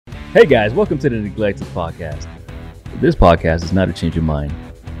Hey guys, welcome to the Neglected Podcast. This podcast is not to change your mind,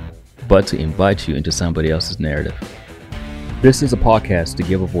 but to invite you into somebody else's narrative. This is a podcast to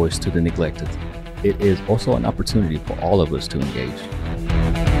give a voice to the neglected. It is also an opportunity for all of us to engage.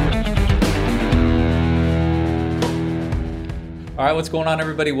 All right, what's going on,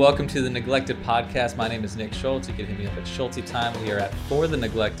 everybody? Welcome to the Neglected Podcast. My name is Nick Schultz. You can hit me up at Schulte Time. We are at For the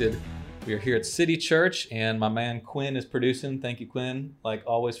Neglected. We are here at City Church, and my man Quinn is producing. Thank you, Quinn, like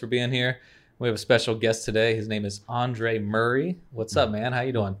always, for being here. We have a special guest today. His name is Andre Murray. What's up, man? How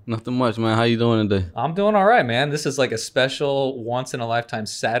you doing? Nothing much, man. How you doing today? I'm doing all right, man. This is like a special once-in-a-lifetime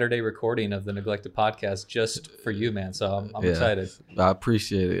Saturday recording of the Neglected Podcast just for you, man. So I'm excited. I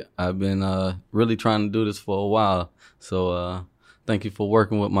appreciate it. I've been really trying to do this for a while. So thank you for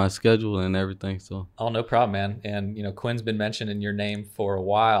working with my schedule and everything. So no problem, man. And you know, Quinn's been mentioning your name for a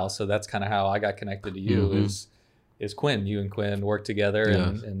while, so that's kind of how I got connected to you. Is Quinn. You and Quinn worked together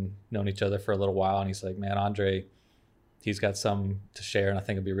and known each other for a little while, and he's like, man, Andre, he's got some to share, and I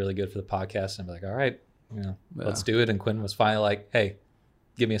think it'd be really good for the podcast. And I'm like, all right, let's do it. And Quinn was finally like, hey,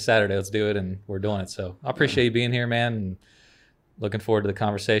 give me a Saturday, let's do it, and we're doing it. So I appreciate you being here, man, and looking forward to the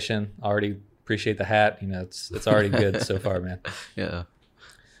conversation. Already appreciate the hat. You know, it's already good so far, man. Yeah.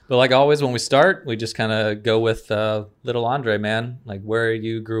 But like always, when we start, we just kind of go with little Andre, man. Like where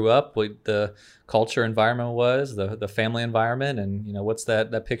you grew up, what the culture environment was, the family environment, and you know, what's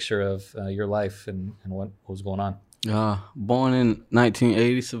that picture of your life and what was going on. Born in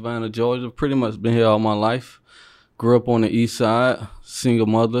 1980, Savannah, Georgia. Pretty much been here all my life. Grew up on the east side, single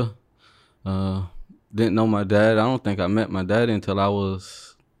mother. Didn't know my dad. I don't think I met my dad until I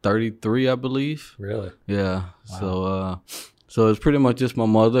was 33, I believe. Really? Yeah. Wow. So it's pretty much just my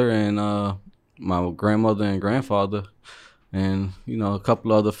mother and my grandmother and grandfather, and you know, a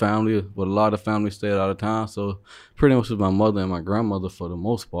couple other family, but a lot of family stayed out of town. So pretty much was my mother and my grandmother for the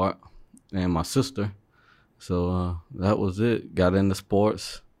most part, and my sister. So that was it. Got into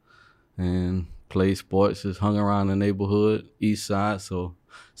sports and played sports. Just hung around the neighborhood, east side. So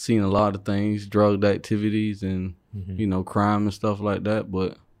seen a lot of things, drug activities and you know, crime and stuff like that.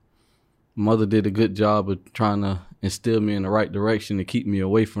 But mother did a good job of trying to instill me in the right direction to keep me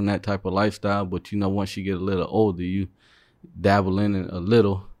away from that type of lifestyle. But, you know, once you get a little older, you dabble in it a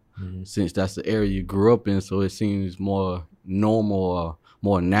little since that's the area you grew up in. So it seems more normal or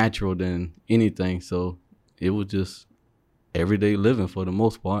more natural than anything. So it was just everyday living for the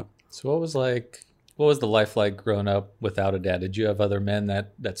most part. So what was the life like growing up without a dad? Did you have other men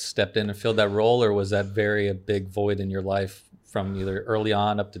that stepped in and filled that role, or was that a big void in your life from either early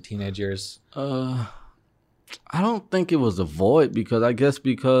on up to teenage years? I don't think it was a void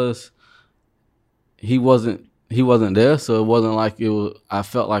because he wasn't there, so it wasn't like it was. I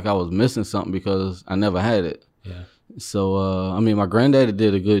felt like I was missing something because I never had it. Yeah. So I mean, my granddaddy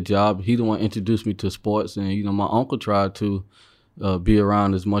did a good job. He the one introduced me to sports, and you know, my uncle tried to be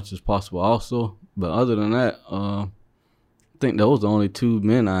around as much as possible also. But other than that, I think those were the only two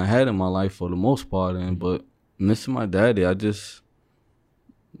men I had in my life for the most part. But missing my daddy, I just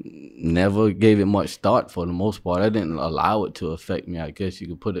never gave it much thought for the most part. I didn't allow it to affect me, I guess you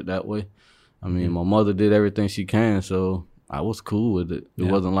could put it that way. I mean, my mother did everything she can, so I was cool with it. It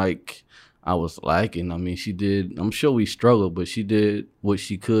wasn't like I was lacking. I mean, she did. I'm sure we struggled, but she did what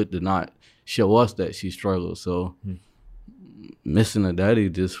she could to not show us that she struggled. So missing a daddy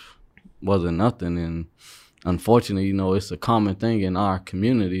just wasn't nothing. And unfortunately, you know, it's a common thing in our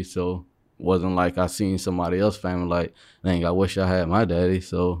community, so wasn't like I seen somebody else family like, dang, I wish I had my daddy.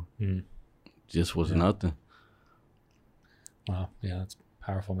 So just was nothing. Wow. Yeah, that's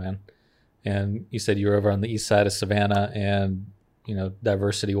powerful, man. And you said you were over on the east side of Savannah, and, you know,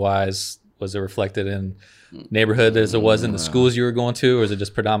 diversity wise, was it reflected in neighborhood as it was in the schools you were going to, or is it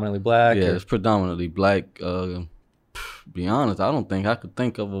just predominantly black? Yeah, it's predominantly black. Be honest, I don't think I could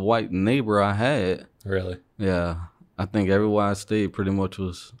think of a white neighbor I had. Really? Yeah. I think everywhere I stayed pretty much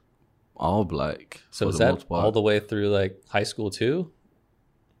was all black. So is that all the way through like high school too?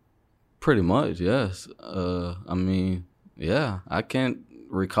 Pretty much, yes. I mean, yeah, I can't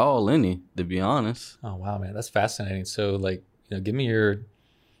recall any, to be honest. Oh wow, man, that's fascinating. So like, you know, give me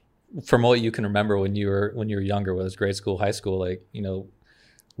from what you can remember when you were younger, whether it's grade school, high school, like, you know,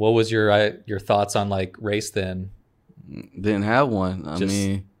 what was your thoughts on like race then? Didn't have one. I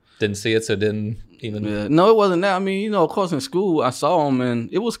mean, didn't see it, so didn't even. Yeah. No, it wasn't that. I mean, you know, of course, in school, I saw them,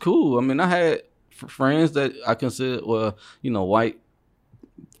 and it was cool. I mean, I had friends that I considered, well, you know, white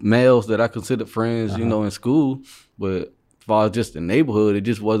males that I considered friends, you know, in school. But as far as just the neighborhood, it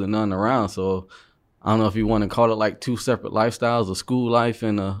just wasn't none around. So I don't know if you want to call it like two separate lifestyles, a school life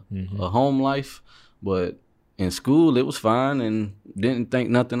and a home life. But in school, it was fine and didn't think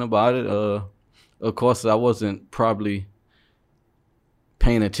nothing about it. Of course, I wasn't probably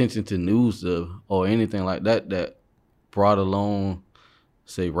paying attention to news or anything like that brought along,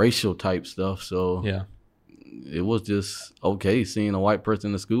 say, racial type stuff. So yeah, it was just okay seeing a white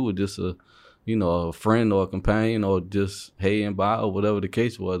person in school with just a friend or a companion or just hey and bye or whatever the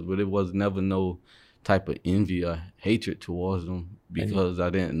case was. But it was never no type of envy or hatred towards them because I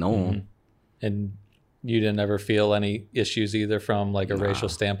didn't know them. And you didn't ever feel any issues either from like a racial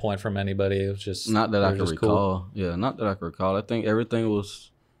standpoint from anybody? It was just not that I can recall. Cool. Yeah, not that I can recall. I think everything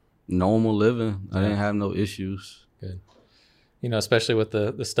was normal living. I didn't have no issues. Good. Especially with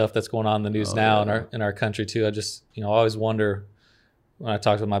the stuff that's going on in the news now in our country too. I just I always wonder when I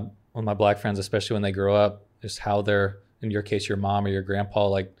talk to my black friends, especially when they grow up, just how they're, in your case, your mom or your grandpa,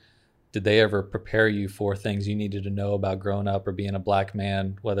 like, did they ever prepare you for things you needed to know about growing up or being a black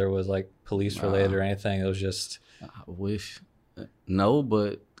man, whether it was like police related or anything? It was just. I wish. No,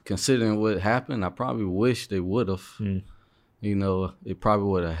 but considering what happened, I probably wish they would have. It probably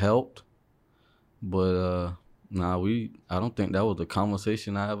would have helped. But I don't think that was a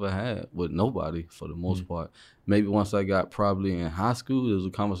conversation I ever had with nobody for the most part. Maybe once I got probably in high school, there was a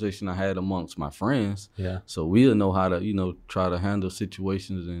conversation I had amongst my friends. Yeah. So we'll know how to, try to handle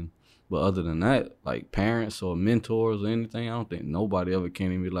situations. But other than that, like parents or mentors or anything, I don't think nobody ever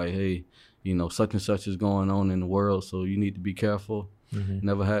came to me like, hey, such and such is going on in the world, so you need to be careful.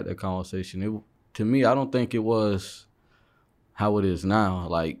 Never had that conversation. To me, I don't think it was how it is now.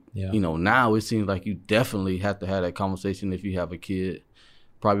 Like, now it seems like you definitely have to have that conversation if you have a kid,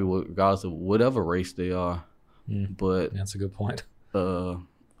 probably regardless of whatever race they are. But that's a good point.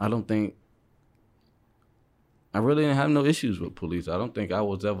 I don't think, I really didn't have no issues with police. I don't think I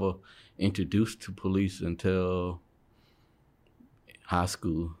was ever introduced to police until high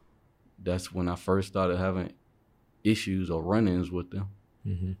school. That's when I first started having issues or run-ins with them.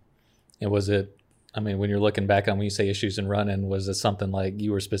 And was it, when you're looking back on when you say issues and run-in, was it something like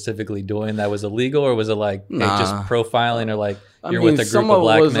you were specifically doing that was illegal, or was it like just profiling, or like you're with a group of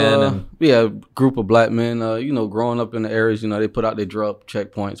black men? Group of black men. Growing up in the areas, they put out their drug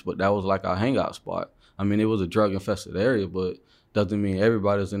checkpoints, but that was like our hangout spot. It was a drug-infested area, but doesn't mean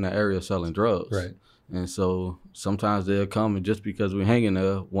everybody's in the area selling drugs. Right. And so sometimes they'll come and just because we're hanging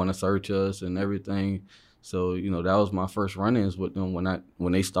there, want to search us and everything. So, that was my first run-ins with them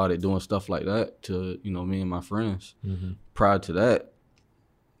when they started doing stuff like that to, me and my friends. Prior to that,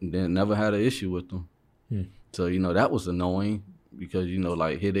 then never had an issue with them. So, that was annoying because,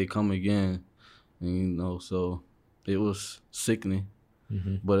 like, here they come again. And, so it was sickening.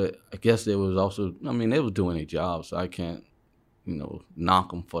 But I guess there was also, they were doing their job, so I can't,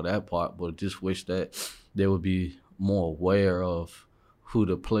 knock them for that part, but just wish that they would be more aware of who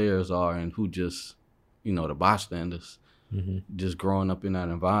the players are and who just, the bystanders, just growing up in that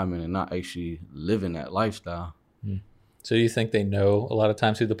environment and not actually living that lifestyle. So you think they know a lot of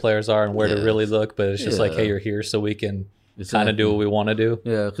times who the players are and where to really look, but it's just like, hey, you're here so we can kind of do what we want to do?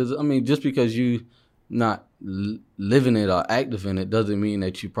 Yeah, because, just because you not living it or active in it doesn't mean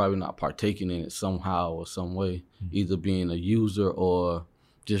that you're probably not partaking in it somehow or some way, either being a user or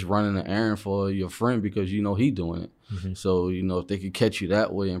just running an errand for your friend because he doing it. So, if they could catch you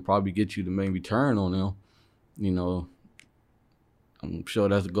that way and probably get you to maybe turn on them, I'm sure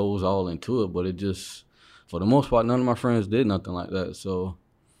that goes all into it, but it just, for the most part, none of my friends did nothing like that. So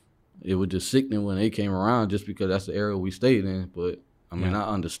it was just sickening when they came around just because that's the area we stayed in. But I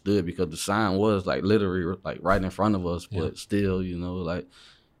understood because the sign was like literally like right in front of us, but still, like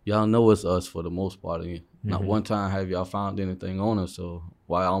y'all know it's us for the most part. And not one time have y'all found anything on us. So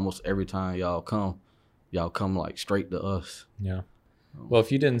why almost every time y'all come like straight to us. Yeah. Well, if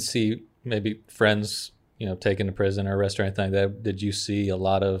you didn't see maybe friends, taken to prison or arrested or anything like that, did you see a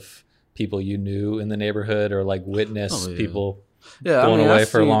lot of people you knew in the neighborhood or like witness people going away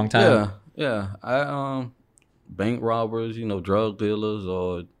for a long time? Yeah. Bank robbers, drug dealers,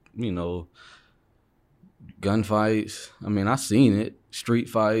 or, gunfights. I seen it. Street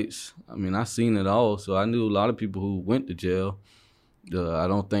fights. I seen it all. So I knew a lot of people who went to jail. I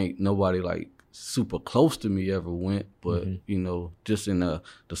don't think nobody like super close to me ever went, but, just in the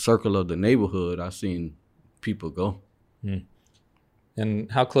circle of the neighborhood, I seen people go. And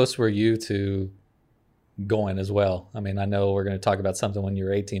how close were you to going as well? I know we're going to talk about something when you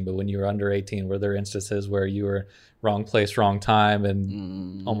were 18, but when you were under 18, were there instances where you were wrong place, wrong time,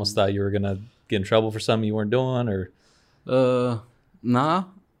 and almost thought you were going to get in trouble for something you weren't doing? Or nah,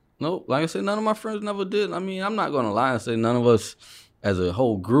 nope. Like I said, none of my friends never did. I'm not going to lie and say none of us as a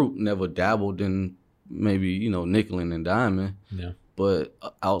whole group never dabbled in maybe nickeling and diming. Yeah. But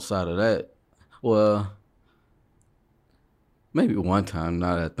outside of that, well, Maybe one time,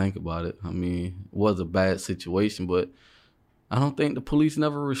 now that I think about it. I mean, it was a bad situation, but I don't think the police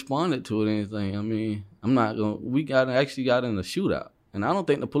never responded to it or anything. I mean, we actually got in a shootout. And I don't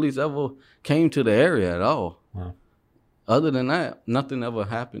think the police ever came to the area at all. Wow. Other than that, nothing ever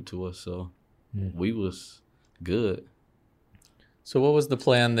happened to us. So we was good. So what was the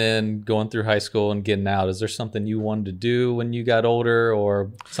plan then going through high school and getting out? Is there something you wanted to do when you got older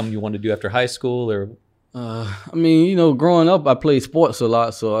or something you wanted to do after high school? Or I mean, you know, growing up, I played sports a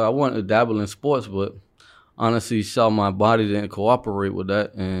lot, so I wanted to dabble in sports, but honestly, saw my body didn't cooperate with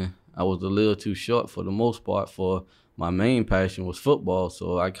that, and I was a little too short for the most part for my main passion was football,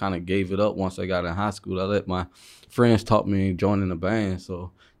 so I kind of gave it up once I got in high school. I let my friends talk me joining the band,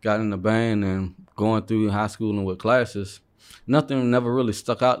 so got in the band and going through high school and with classes. Nothing never really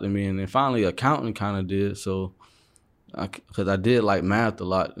stuck out to me, and then finally accounting kind of did, so because I did like math a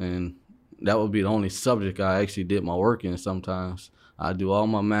lot, and that would be the only subject I actually did my work in sometimes. I do all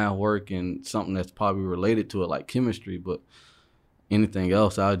my math work and something that's probably related to it, like chemistry, but anything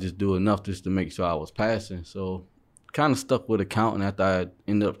else, I would just do enough just to make sure I was passing. So kind of stuck with accounting after I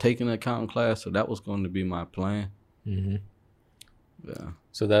ended up taking an accounting class, so that was going to be my plan. Mm-hmm. Yeah.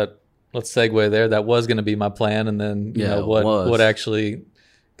 So let's segue there. That was going to be my plan, and then you know what actually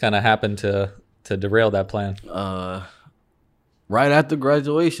kind of happened to derail that plan? Right after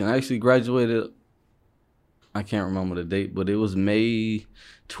graduation, I actually graduated. I can't remember the date, but it was May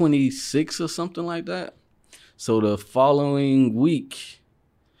 26th or something like that. So the following week,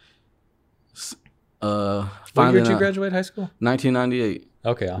 what year did you graduate high school? 1998.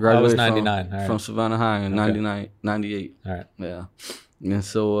 Okay, I was 99. All right. From Savannah High in 98. All right. Yeah. And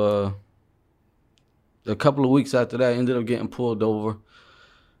so a couple of weeks after that, I ended up getting pulled over.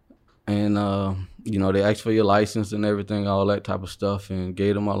 And, you know, they asked for your license and everything, all that type of stuff, and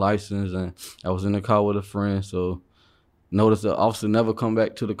gave them my license. And I was in the car with a friend, so noticed the officer never come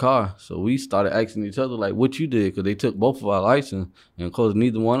back to the car. So we started asking each other, like, what you did? Because they took both of our license. And, of course,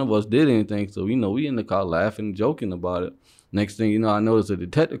 neither one of us did anything. So, you know, we in the car laughing and joking about it. Next thing you know, I noticed a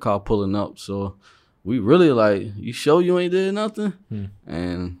detective car pulling up. So we really like, you sure you ain't did nothing?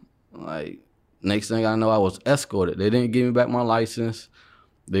 And, like, next thing I know, I was escorted. They didn't give me back my license.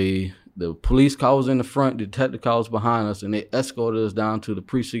 The police car was in the front, the detective car was behind us, and they escorted us down to the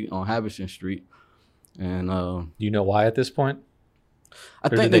precinct on Haversham Street. And you know why at this point? I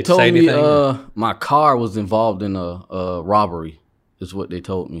think they told me my car was involved in a robbery, is what they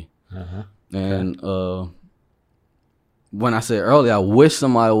told me. Uh-huh. And when I said earlier, I wish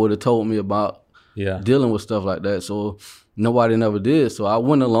somebody would have told me about dealing with stuff like that. So nobody never did. So I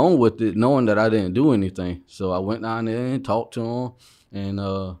went along with it, knowing that I didn't do anything. So I went down there and talked to them. And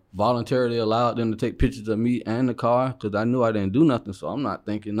voluntarily allowed them to take pictures of me and the car because I knew I didn't do nothing, so I'm not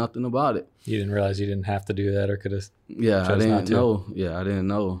thinking nothing about it. You didn't realize you didn't have to do that or could have I didn't know. Yeah, I didn't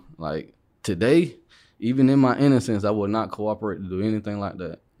know. Like, today, even in my innocence, I would not cooperate to do anything like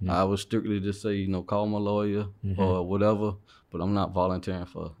that. I would strictly just say, you know, call my lawyer or whatever, but I'm not volunteering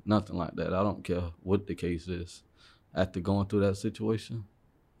for nothing like that. I don't care what the case is. After going through that situation,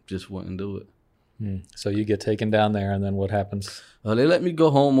 just wouldn't do it. So you get taken down there, and then what happens? They let me go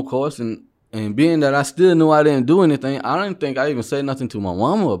home, of course, and being that I still knew I didn't do anything, I didn't think I even said nothing to my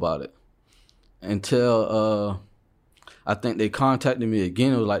mama about it until I think they contacted me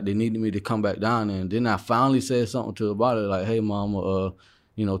again. It was like they needed me to come back down there, and then I finally said something to her about it, like, hey, mama,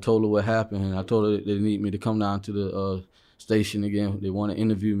 you know, told her what happened, and I told her they need me to come down to the station again. They want to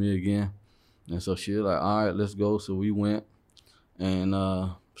interview me again, and so she was like, all right, let's go. So we went, and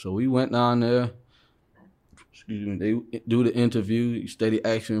so we went down there. They do the interview, steady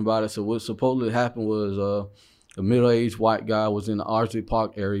asking about it. So what supposedly happened was a middle-aged white guy was in the Ardsley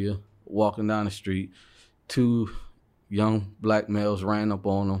Park area walking down the street. Two young black males ran up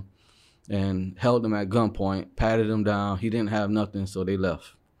on him and held him at gunpoint, patted him down. He didn't have nothing, so they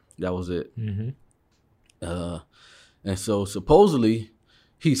left. That was it. And so supposedly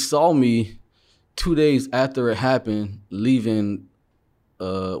he saw me 2 days after it happened leaving.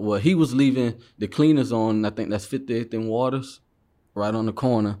 He was leaving the cleaners on, I think that's 58th and Waters, right on the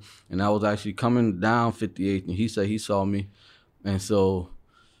corner. And I was actually coming down 58th, and he said he saw me. And so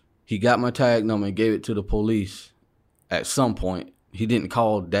he got my tag number and gave it to the police at some point. He didn't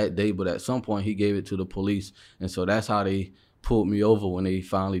call that day, but at some point he gave it to the police. And so that's how they pulled me over when they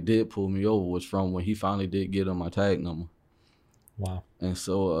finally did pull me over, was from when he finally did get on my tag number. Wow. And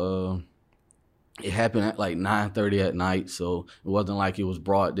so it happened at like 9:30 at night, so it wasn't like it was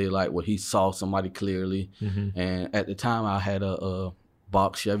broad daylight where he saw somebody clearly. And at the time, I had a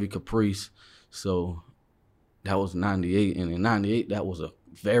box Chevy Caprice, so that was 98. And in 98, that was a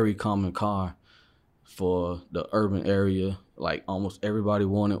very common car for the urban area. like almost everybody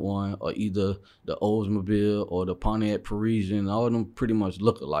wanted one, or either the Oldsmobile or the Pontiac Parisian. All of them pretty much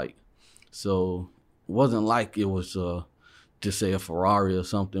look alike. So it wasn't like it was just say a Ferrari or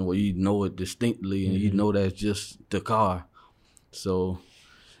something where you know it distinctly and you know that's just the car. So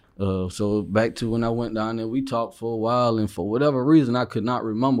so back to when I went down there, we talked for a while, and for whatever reason, I could not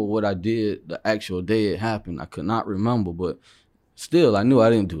remember what I did the actual day it happened. I could not remember, but still, I knew I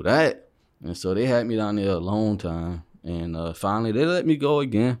didn't do that. And so they had me down there a long time, and finally they let me go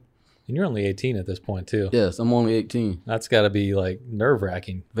again. And you're only 18 at this point, too. Yes, I'm only 18. That's got to be, like,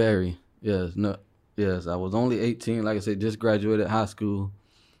 nerve-wracking. Very, yes. No, yes, I was only 18. Like I said, just graduated high school,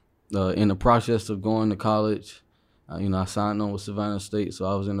 in the process of going to college. I signed on with Savannah State, so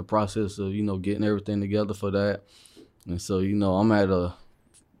I was in the process of, getting everything together for that. And so, I'm at a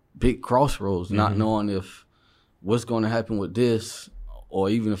big crossroads, not knowing if what's going to happen with this, or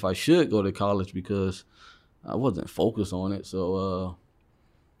even if I should go to college, because I wasn't focused on it. So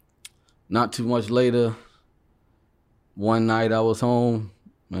not too much later, one night I was home,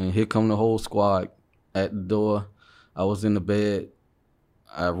 and here come the whole squad at the door. I was in the bed.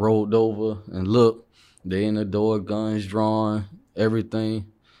 I rolled over and looked. They in the door, guns drawn,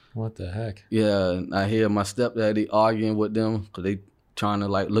 everything. What the heck? Yeah, and I hear my stepdaddy arguing with them because they trying to,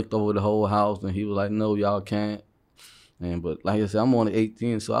 like, look over the whole house, and he was like, no, y'all can't. But like I said, I'm only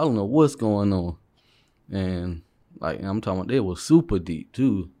 18, so I don't know what's going on. And, like, I'm talking about they was super deep,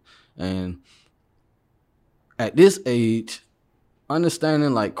 too. And at this age,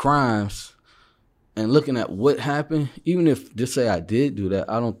 understanding, like, crimes and looking at what happened, even if, just say I did do that,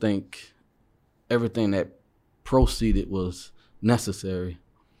 I don't think everything that proceeded was necessary,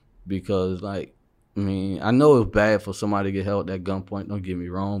 because, like, I know it's bad for somebody to get held at gunpoint, don't get me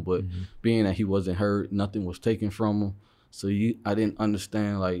wrong, but being that he wasn't hurt, nothing was taken from him, so I didn't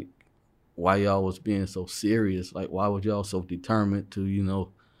understand, like, why y'all was being so serious. Like, why was y'all so determined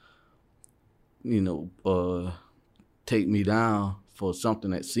to, take me down for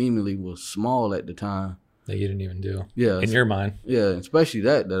something that seemingly was small at the time. That you didn't even do. Yeah. In your mind. Yeah, especially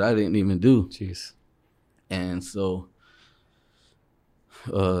that I didn't even do. Jeez. And so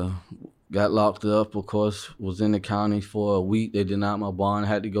got locked up, of course, was in the county for a week. They denied my bond. I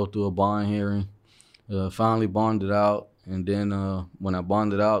had to go through a bond hearing. Finally bonded out. And then when I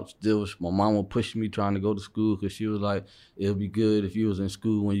bonded out, still my mom was pushing me trying to go to school, because she was like, it'll be good if you was in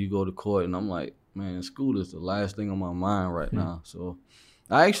school when you go to court. And I'm like, man, school is the last thing on my mind right now. So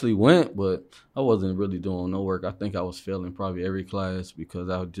I actually went, but I wasn't really doing no work. I think I was failing probably every class because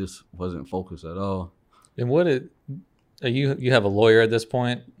I just wasn't focused at all. And you have a lawyer at this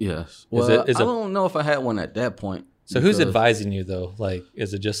point? Yes. Well, I don't know if I had one at that point. So who's advising you, though? Like,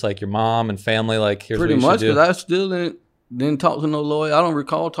 is it just like your mom and family? Like, here's pretty what you much, should do? because I still didn't talk to no lawyer. I don't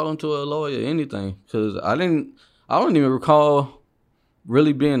recall talking to a lawyer or anything, because I don't even recall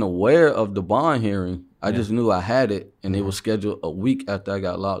really being aware of the bond hearing. I just knew I had it, and it was scheduled a week after I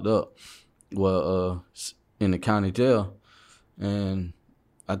got locked up, in the county jail. And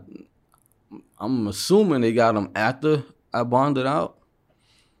I'm assuming they got them after I bonded out.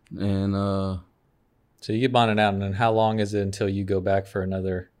 And so you get bonded out, and then how long is it until you go back for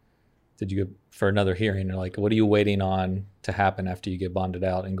another? Did you go for another hearing? Or, like, what are you waiting on to happen after you get bonded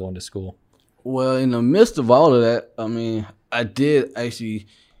out and going to school? Well, in the midst of all of that, I did actually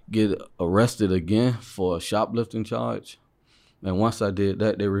get arrested again for a shoplifting charge. And once I did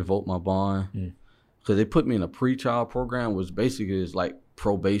that, they revoked my bond, because they put me in a pretrial program, which basically is like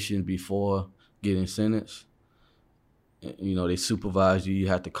probation before getting sentenced. They supervise you. You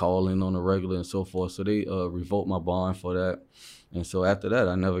have to call in on a regular and so forth. So they revoked my bond for that. And so after that,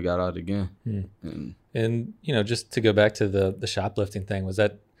 I never got out again. And just to go back to the shoplifting thing, was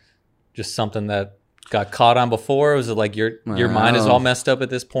that just something that got caught on before? Or was it like your mind is all messed up at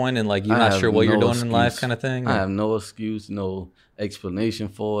this point, and like you're not sure what you're doing in life, kind of thing? I have no excuse, no explanation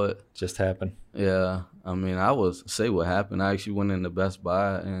for it. Just happened. Yeah. I was say what happened. I actually went into Best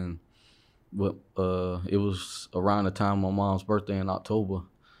Buy, and it was around the time of my mom's birthday in October,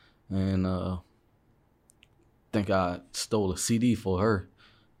 and I think I stole a CD for her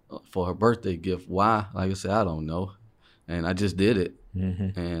birthday gift. Why? Like I said, I don't know, and I just did it,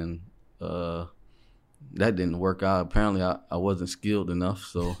 and that didn't work out. Apparently, I wasn't skilled enough,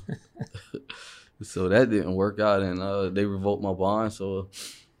 so so that didn't work out, and they revoked my bond. So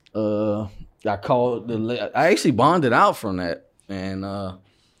I called I actually bonded out from that, and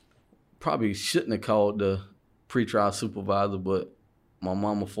probably shouldn't have called the pretrial supervisor, but my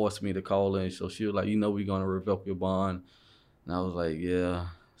mama forced me to call in. So she was like, we're going to revoke your bond. And I was like, yeah.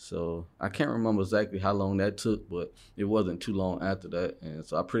 So I can't remember exactly how long that took, but it wasn't too long after that. And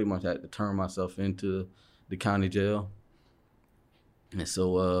so I pretty much had to turn myself into the county jail. And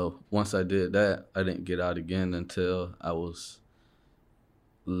so once I did that, I didn't get out again until I was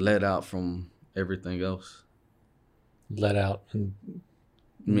let out from everything else. Let out.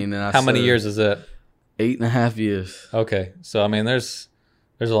 Meaning how many years is that? 8.5 years. Okay. So, I mean, there's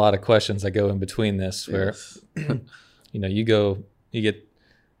a lot of questions that go in between this where, you get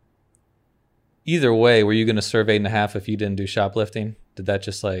either way. Were you going to serve 8.5 if you didn't do shoplifting? Did that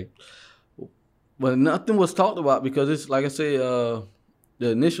just Well, nothing was talked about because it's like I said, the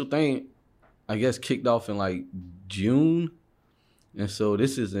initial thing, I guess, kicked off in June. And so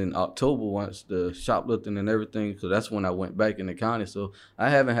this is in October once the shoplifting and everything. So that's when I went back in the county. So I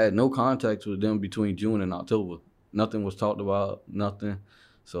haven't had no contact with them between June and October. Nothing was talked about, nothing.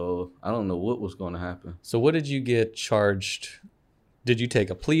 So I don't know what was going to happen. So what did you get charged? Did you take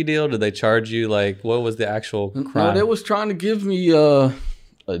a plea deal? Did they charge you? What was the actual crime? No, they was trying to give me a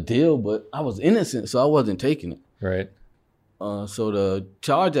deal, but I was innocent, so I wasn't taking it. Right. So the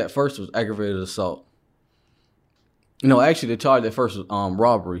charge at first was aggravated assault. No, actually, the charge at first was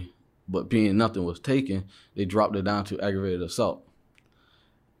robbery, but being nothing was taken, they dropped it down to aggravated assault.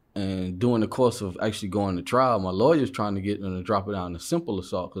 And during the course of actually going to trial, my lawyer's trying to get them to drop it down to simple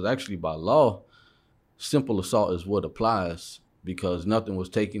assault because actually by law, simple assault is what applies because nothing was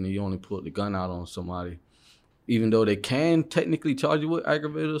taken and you only put the gun out on somebody. Even though they can technically charge you with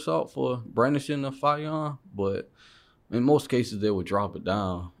aggravated assault for brandishing a firearm, but in most cases they would drop it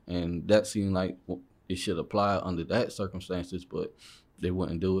down, and that seemed like it should apply under that circumstances, but they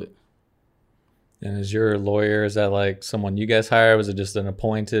wouldn't do it. And is your lawyer, is that someone you guys hired? Was it just an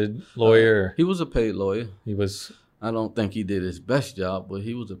appointed lawyer? He was a paid lawyer. He was. I don't think he did his best job, but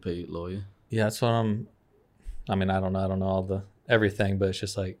he was a paid lawyer. Yeah, that's what I mean, I don't know all everything, but it's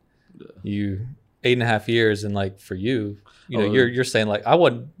just you 8.5 years, and for you, you're saying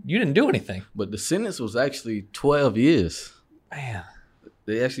you didn't do anything. But the sentence was actually 12 years. Man.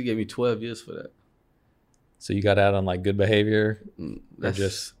 They actually gave me 12 years for that. So you got out on good behavior? That's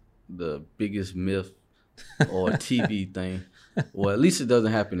just the biggest myth or TV thing. Well, at least it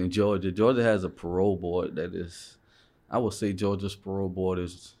doesn't happen in Georgia. Georgia has a parole board that is, I would say Georgia's parole board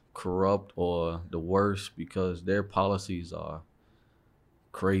is corrupt or the worst because their policies are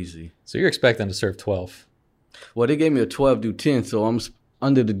crazy. So you're expecting to serve 12? Well, they gave me a 12 do 10, so I'm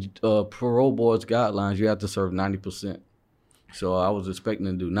under the parole board's guidelines. You have to serve 90%. So I was expecting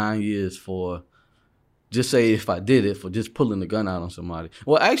to do 9 years for, just say if I did it, for just pulling the gun out on somebody.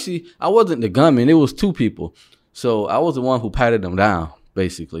 Well, actually, I wasn't the gunman. It was two people. So I was the one who patted them down,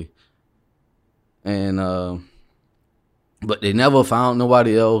 basically. And but they never found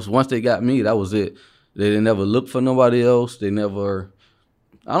nobody else. Once they got me, that was it. They didn't never look for nobody else.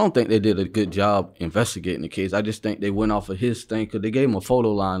 I don't think they did a good job investigating the case. I just think they went off of his thing because they gave him a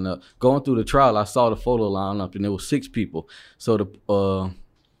photo lineup. Going through the trial, I saw the photo lineup, and there was 6 people. So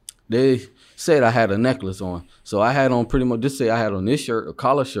they said I had a necklace on. So I had on pretty much, just say I had on this shirt, a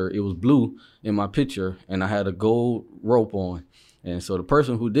collar shirt. It was blue in my picture, and I had a gold rope on. And so the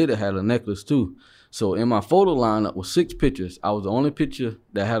person who did it had a necklace too. So in my photo lineup was 6 pictures. I was the only picture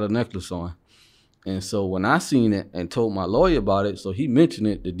that had a necklace on. And so when I seen it and told my lawyer about it, so he mentioned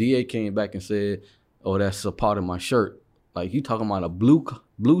it, the DA came back and said, oh, that's a part of my shirt. You talking about a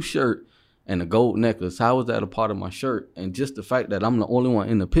blue shirt and a gold necklace. How is that a part of my shirt? And just the fact that I'm the only one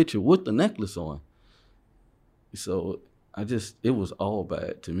in the picture with the necklace on. So it was all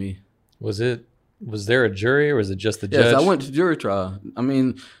bad to me. Was there a jury or was it just the judge? Yes, I went to jury trial. I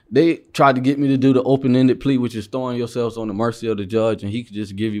mean, they tried to get me to do the open-ended plea, which is throwing yourselves on the mercy of the judge, and he could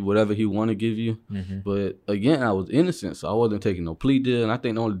just give you whatever he want to give you. Mm-hmm. But again, I was innocent, so I wasn't taking no plea deal. And I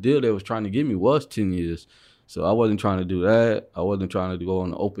think the only deal they was trying to give me was 10 years. So I wasn't trying to do that. I wasn't trying to go on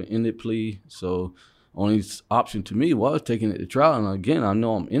an open-ended plea. So only option to me was taking it to trial. And again, I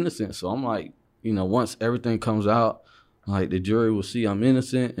know I'm innocent, so I'm like, once everything comes out, the jury will see I'm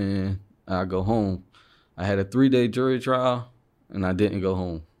innocent, and I go home. I had a 3-day jury trial, and I didn't go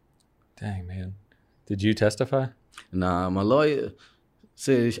home. Dang, man. Did you testify? Nah, my lawyer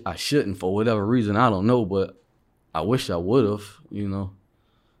said I shouldn't for whatever reason. I don't know, but I wish I would have,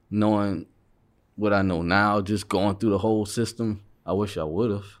 knowing what I know now, just going through the whole system. I wish I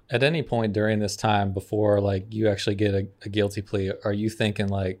would have. At any point during this time before, you actually get a guilty plea, are you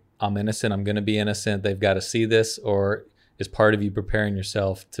thinking, I'm innocent, I'm going to be innocent, they've got to see this? Or is part of you preparing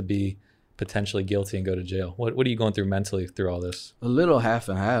yourself to be potentially guilty and go to jail? What are you going through mentally through all this? A little half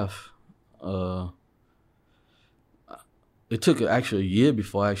and half. It took actually a year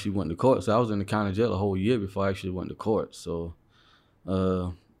before I actually went to court. So I was in the county jail a whole year before I actually went to court. So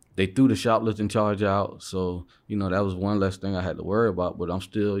they threw the shoplifting charge out. So, that was one less thing I had to worry about. But I'm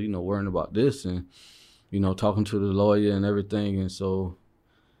still, worrying about this. And talking to the lawyer and everything. And so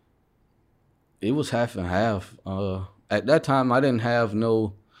it was half and half. At that time, I didn't have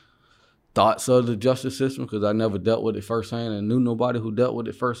no thoughts of the justice system because I never dealt with it firsthand and knew nobody who dealt with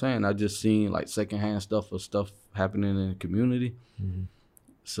it firsthand. I just seen like secondhand stuff of stuff happening in the community. Mm-hmm.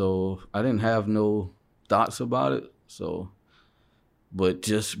 So I didn't have no thoughts about it. So, but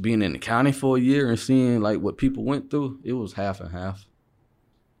just being in the county for a year and seeing like what people went through, it was half and half.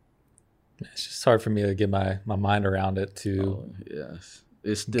 It's just hard for me to get my mind around it yes.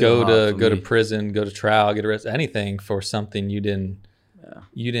 It's still go to prison, go to trial, get arrested, anything for something you didn't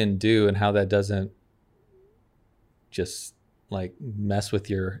do, and how that doesn't just like mess with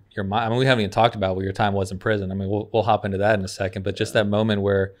your mind. I mean, we haven't even talked about what your time was in prison. I mean, we'll hop into that in a second, but just that moment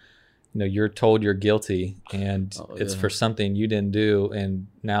where you're told you're guilty and it's for something you didn't do, and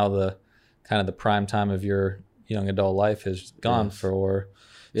now the kind of the prime time of your young adult life has gone for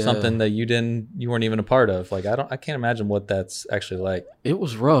something that you weren't even a part of. Like I can't imagine what that's actually like. It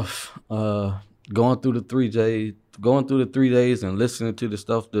was rough. Going through the 3 days and listening to the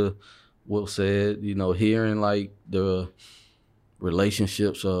stuff that Will said, hearing like the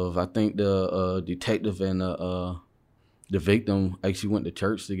relationships of, I think the detective and the victim actually went to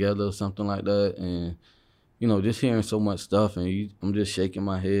church together or something like that. And, just hearing so much stuff, and I'm just shaking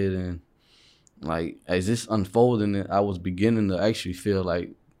my head. And like, as this unfolding, I was beginning to actually feel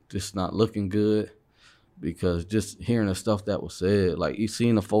like this not looking good, because just hearing the stuff that was said, like you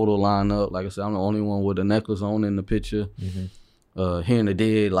seen the photo line up. Like I said, I'm the only one with a necklace on in the picture. Mm-hmm. Hearing the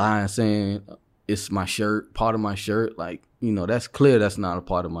dead lying saying it's my shirt, part of my shirt. Like, that's clear that's not a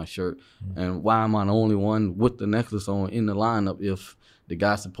part of my shirt. Mm-hmm. And why am I the only one with the necklace on in the lineup if the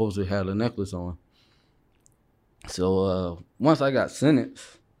guy supposedly had a necklace on? So once I got sentenced,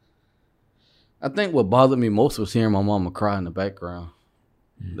 I think what bothered me most was hearing my mama cry in the background.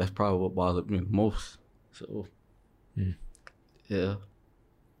 Mm-hmm. That's probably what bothered me the most. So, yeah,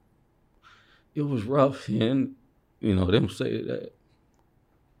 it was rough. And, them say that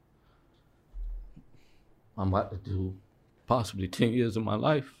I'm about to do possibly 10 years of my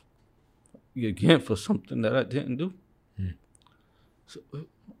life again for something that I didn't do. So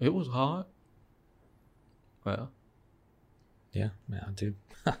it was hard. Well, yeah, man, dude,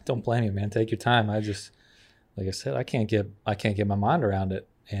 don't blame you, man. Take your time. I just, like I said, I can't get my mind around it.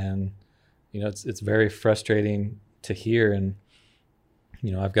 And, it's very frustrating to hear. And,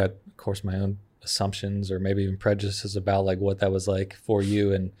 I've got, of course, my own assumptions or maybe even prejudices about like what that was like for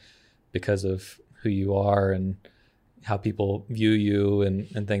you, and because of who you are and how people view you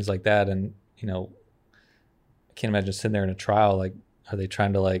and things like that. And, I can't imagine sitting there in a trial. Like, are they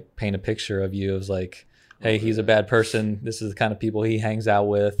trying to like paint a picture of you as like, hey, he's a bad person. This is the kind of people he hangs out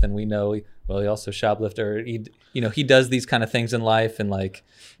with. And we know, he also shoplifter. He does these kind of things in life, and like.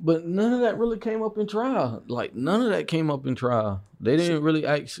 But none of that really came up in trial. Like, none of that came up in trial. They didn't really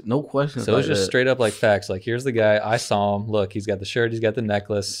ask no questions. So it was just straight up like facts. Like, here's the guy. I saw him. Look, he's got the shirt. He's got the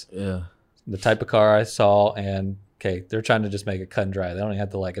necklace. Yeah. The type of car I saw. And okay, they're trying to just make it cut and dry. They don't even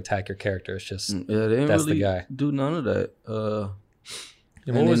have to like attack your character. It's just they didn't that's really the guy. Do none of that.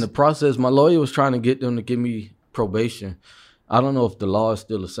 And in the process, my lawyer was trying to get them to give me probation. I don't know if the law is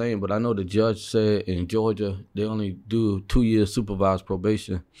still the same, but I know the judge said in Georgia they only do 2 years supervised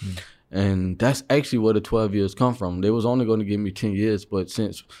probation. And that's actually where the 12 years come from. They was only going to give me 10 years, but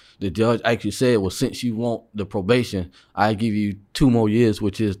since the judge actually said, well, since you want the probation, I give you 2 more years,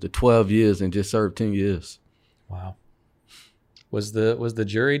 which is the 12 years, and just serve 10 years. Wow. Was the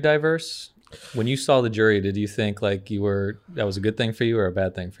jury diverse? When you saw the jury, did you think like that was a good thing for you or a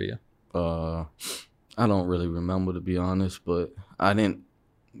bad thing for you? I don't really remember, to be honest, but I didn't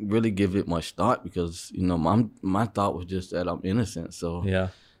really give it much thought because, my thought was just that I'm innocent. So yeah.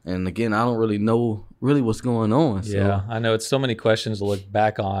 And again, I don't really know what's going on. So. Yeah, I know it's so many questions to look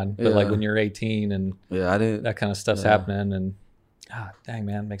back on, but like when you're 18 and I didn't, that kind of stuff's happening, and dang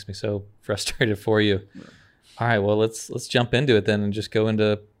man, it makes me so frustrated for you. Yeah. All right, well let's jump into it then and just go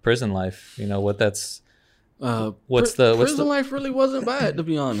into prison life. What that's prison life really wasn't bad, to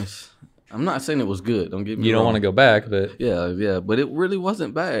be honest. I'm not saying it was good. Don't get me wrong. You don't want to go back, but yeah, but it really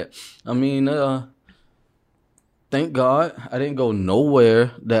wasn't bad. I mean, thank God I didn't go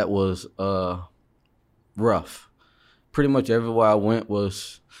nowhere that was rough. Pretty much everywhere I went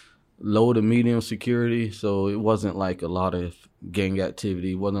was low to medium security, so it wasn't like a lot of gang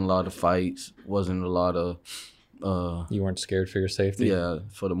activity, wasn't a lot of fights, wasn't a lot of you weren't scared for your safety? Yeah,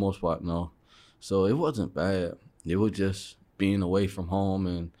 for the most part, no. So it wasn't bad. It was just being away from home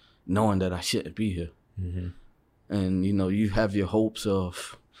and knowing that I shouldn't be here. Mm-hmm. And, you have your hopes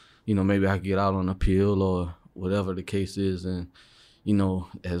of, maybe I get out on appeal or whatever the case is. And,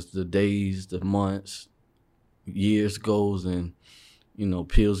 as the days, the months, years goes and, you know,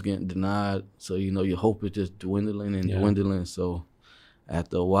 pills getting denied. So, you know, your hope is just dwindling and dwindling. So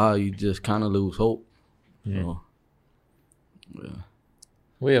after a while, you just kind of lose hope. You know? Yeah.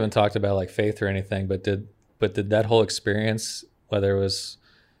 We haven't talked about like faith or anything, but did that whole experience, whether it was,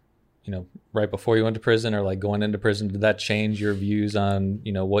 you know, right before you went to prison or like going into prison, did that change your views on,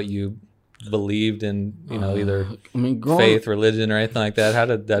 you know, what you believed in, you know, either faith, religion, or anything like that? How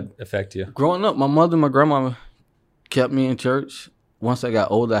did that affect you? Growing up, my mother and my grandma kept me in church. Once I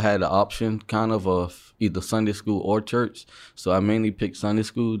got older, I had the option kind of either Sunday school or church. So I mainly picked Sunday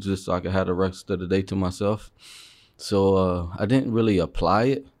school just so I could have the rest of the day to myself. So I didn't really apply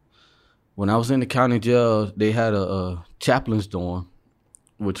it. When I was in the county jail, they had a chaplain's dorm,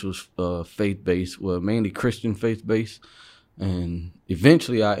 which was faith-based, well, mainly Christian faith-based. And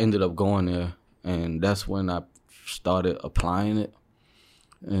eventually I ended up going there, and that's when I started applying it.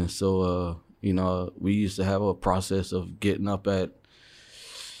 And so, you know, we used to have a process of getting up at,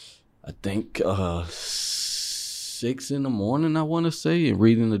 I think, 6 in the morning, I want to say, and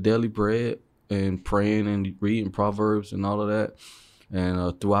reading the daily bread and praying and reading Proverbs and all of that.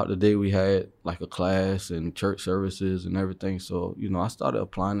 And throughout the day, we had like a class and church services and everything. So, you know, I started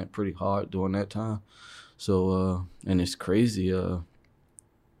applying it pretty hard during that time. So, and it's crazy. I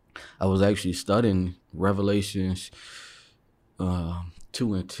was actually studying Revelations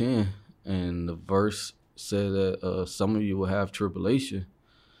 2:10, and the verse said that some of you will have tribulation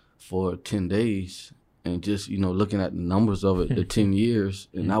for 10 days. And just, you know, looking at the numbers of it, the 10 years,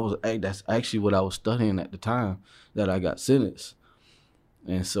 and that's actually what I was studying at the time that I got sentenced.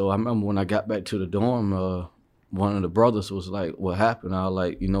 And so I remember when I got back to the dorm, one of the brothers was like, "What happened?" I was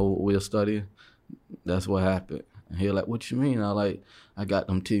like, "You know what we're studying? That's what happened." And he was like, "What you mean?" I like, "I got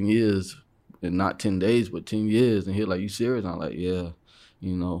them 10 years, and not 10 days, but 10 years." And he was like, "You serious?" And I'm like, "Yeah,"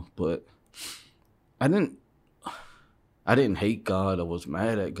 you know. But I didn't hate God or was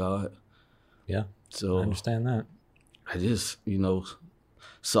mad at God. Yeah. So I understand that. I just, you know,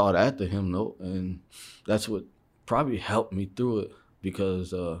 sought after him, though, and that's what probably helped me through it.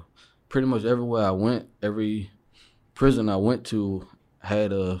 Because pretty much everywhere I went, every prison I went to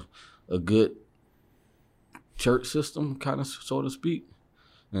had a good church system, kind of, so to speak.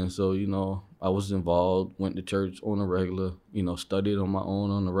 And so, you know, I was involved, went to church on a regular, you know, studied on my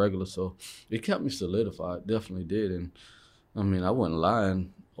own on a regular. So it kept me solidified, definitely did. And I mean, I wasn't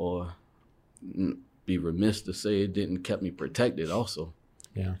lying or be remiss to say it didn't kept me protected also.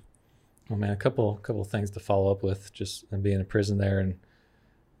 Yeah. Well, man, a couple things to follow up with, just being in prison there,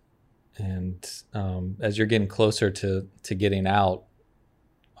 and as you're getting closer to getting out,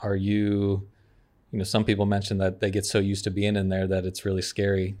 are you, you know, some people mention that they get so used to being in there that it's really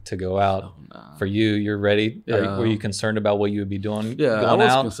scary to go out. Oh, nah. For you, you're ready. Yeah. Were you concerned about what you would be doing? Yeah, I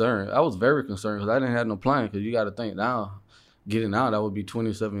was concerned. I was very concerned because I didn't have no plan. Because you got to think now, getting out, I would be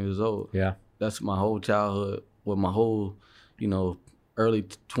 27 years old. Yeah, that's my whole childhood, well, my whole, you know, early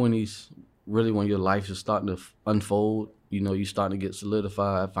 20s, really when your life is starting to unfold, you know, you starting to get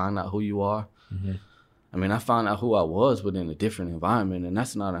solidified, find out who you are. Mm-hmm. I mean, I found out who I was, but in a different environment, and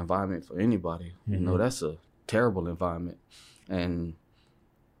that's not an environment for anybody. Mm-hmm. You know, that's a terrible environment. And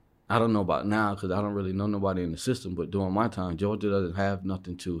I don't know about now because I don't really know nobody in the system, but during my time, Georgia doesn't have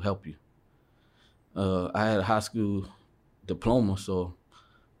nothing to help you. I had a high school diploma, so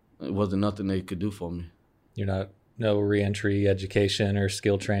it wasn't nothing they could do for me. You're not, no reentry education or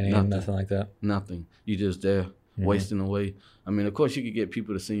skill training, nothing like that? Nothing. You just there wasting away. I mean, of course, you could get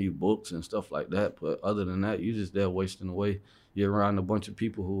people to send you books and stuff like that, but other than that, you're just there wasting away. You're around a bunch of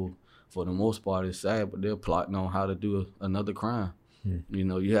people who, for the most part, is sad, but they're plotting on how to do another crime. You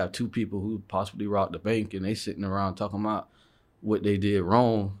know, you have two people who possibly robbed the bank, and they sitting around talking about what they did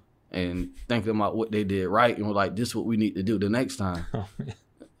wrong and thinking about what they did right, and we're like, this is what we need to do the next time.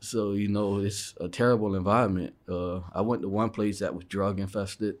 So, you know, it's a terrible environment. I went to one place that was drug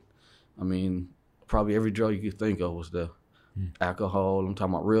infested. I mean, probably every drug you could think of was there. Alcohol, I'm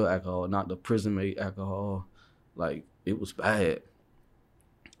talking about real alcohol, not the prison-made alcohol. Like, it was bad.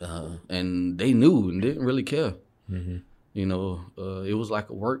 And they knew and didn't really care. Mm-hmm. You know, it was like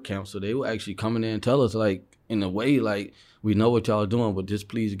a work camp, so they were actually coming in and tell us, like, in a way, like, we know what y'all doing, but just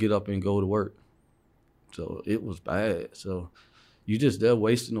please get up and go to work. So it was bad. So you just there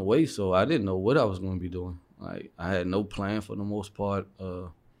wasting away. So I didn't know what I was going to be doing. Like, I had no plan for the most part.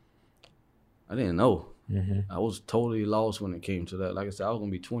 I didn't know. Mm-hmm. I was totally lost when it came to that. Like I said, I was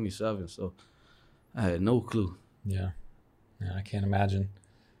going to be 27, so I had no clue. Yeah, I can't imagine.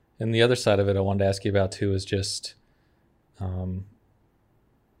 And the other side of it I wanted to ask you about, too, is just, I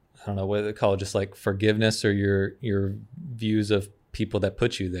don't know what they call it, just like forgiveness or your views of people that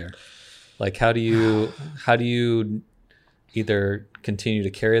put you there. Like, how do you either continue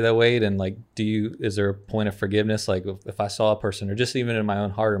to carry that weight, and like, is there a point of forgiveness? Like, if I saw a person, or just even in my own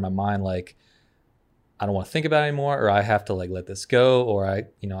heart or my mind, like, I don't want to think about it anymore, or I have to like let this go, or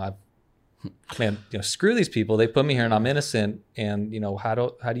screw these people. They put me here and I'm innocent. And,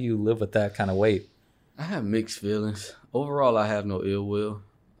 how do you live with that kind of weight? I have mixed feelings. Overall, I have no ill will.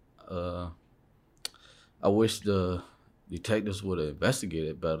 I wish the detectives would have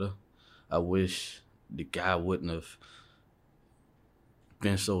investigated better. I wish the guy wouldn't have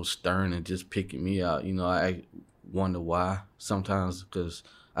been so stern and just picking me out. I wonder why sometimes, because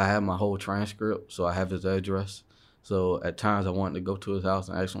I have my whole transcript, so I have his address. So at times I wanted to go to his house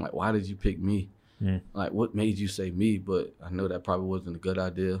and ask him, like, why did you pick me? Like, what made you say me? But I know that probably wasn't a good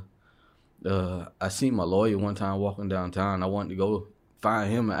idea. I seen my lawyer one time walking downtown. I wanted to go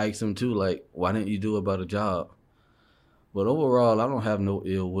find him and ask him too, like, why didn't you do a better job? But overall, I don't have no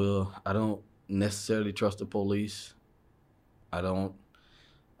ill will. I don't necessarily trust the police.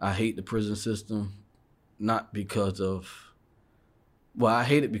 I hate the prison system, not because of, I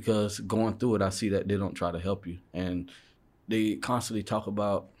hate it because going through it, I see that they don't try to help you. And they constantly talk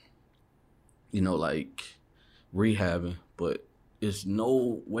about, like rehabbing, but it's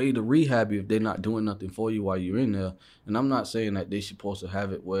no way to rehab you if they're not doing nothing for you while you're in there. And I'm not saying that they're supposed to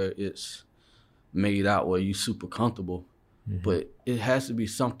have it where it's made out where you're super comfortable, but it has to be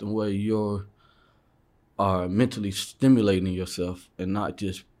something where you're mentally stimulating yourself and not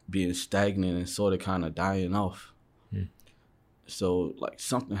just being stagnant and sort of kind of dying off. So, like,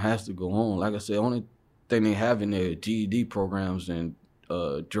 something has to go on. Like I said, only thing they have in there GED programs and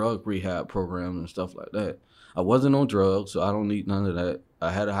drug rehab programs and stuff like that. I wasn't on drugs, so I don't need none of that.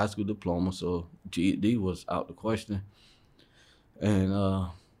 I had a high school diploma, so GED was out the question. And,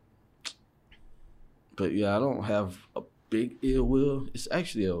 but yeah, I don't have a big ill will. It's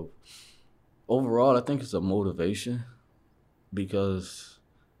actually overall, I think it's a motivation because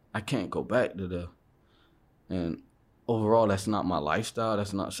I can't go back to there. And overall, that's not my lifestyle.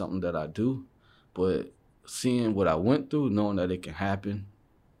 That's not something that I do. But seeing what I went through, knowing that it can happen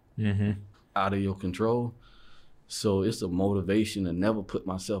out of your control. So it's a motivation to never put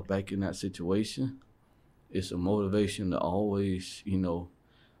myself back in that situation. It's a motivation to always,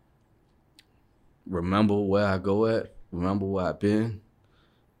 remember where I go at, remember where I've been,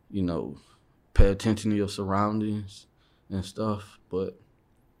 pay attention to your surroundings and stuff. But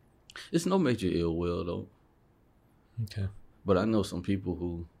it's no major ill will, though. Okay. But I know some people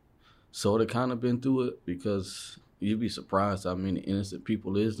who sort of kind of been through it, because you'd be surprised how many innocent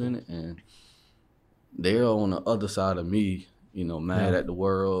people is in it, and they're on the other side of me, mad at the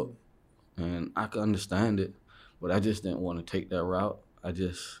world, and I can understand it, but I just didn't want to take that route. I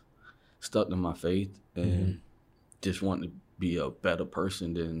just stuck to my faith and just wanted to be a better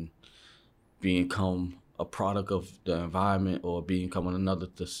person than become a product of the environment or becoming another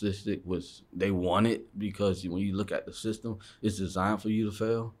statistic, which they want it, because when you look at the system, it's designed for you to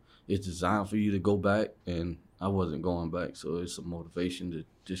fail. It's designed for you to go back, and I wasn't going back, so it's a motivation to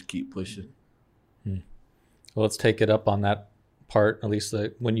just keep pushing. Well, let's take it up on that part, at least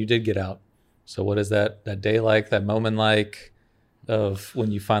when you did get out. So what is that day like, that moment like of when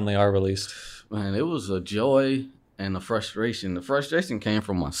you finally are released? Man, it was a joy and a frustration. The frustration came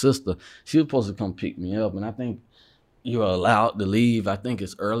from my sister. She was supposed to come pick me up, and I think you're allowed to leave. I think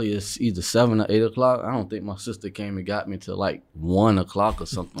as early as either 7 or 8 o'clock. I don't think my sister came and got me till like 1 o'clock or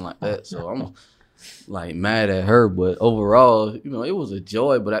something like that. So I'm like mad at her. But overall, it was a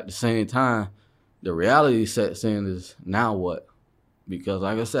joy. But at the same time, the reality sets in is, now what? Because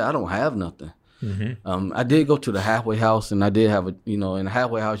like I said, I don't have nothing. I did go to the halfway house, and I did have in the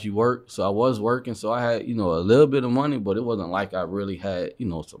halfway house you work. So I was working. So I had, a little bit of money, but it wasn't like I really had,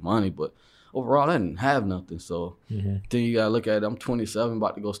 some money. But overall, I didn't have nothing. So then you got to look at it. I'm 27,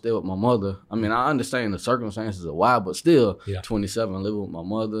 about to go stay with my mother. I mean, I understand the circumstances of why, but still 27, living with my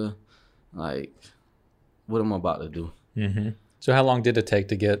mother. Like, what am I about to do? So how long did it take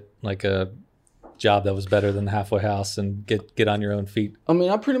to get like a job that was better than the halfway house and get on your own feet? I mean,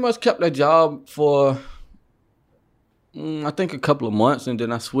 I pretty much kept that job for, I think, a couple of months, and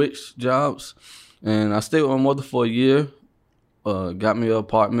then I switched jobs. And I stayed with my mother for a year, got me an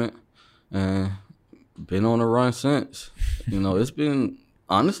apartment, and been on the run since. It's been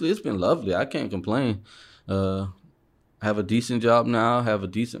lovely. I can't complain. Have a decent job now, have a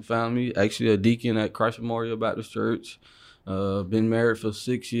decent family, actually a deacon at Christ Memorial Baptist Church. Been married for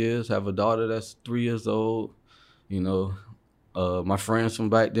 6 years, have a daughter that's 3 years old. My friends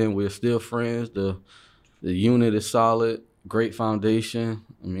from back then, we're still friends. The unit is solid, great foundation.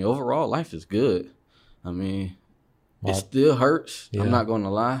 I mean, overall, life is good. I mean, it still hurts. I'm not going to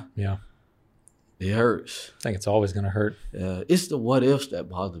lie. Yeah. It hurts. I think it's always going to hurt. It's the what ifs that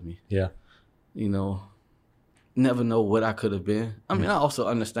bother me. Yeah. You know, never know what I could have been. I mean, I also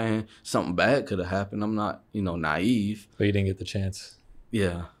understand something bad could have happened. I'm not, naive. But you didn't get the chance.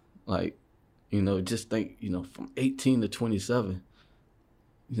 Yeah. Like, just think, from 18 to 27,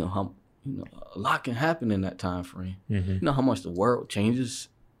 how, a lot can happen in that time frame. Mm-hmm. You know how much the world changes,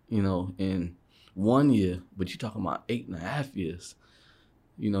 in 1 year, but you're talking about 8.5 years.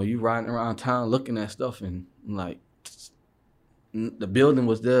 You riding around town looking at stuff and like the building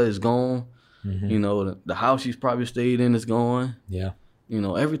was there, is gone. Mm-hmm. The house you probably stayed in is gone. Yeah.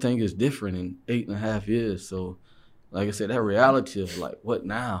 Everything is different in 8.5 years. So, like I said, that reality of like, what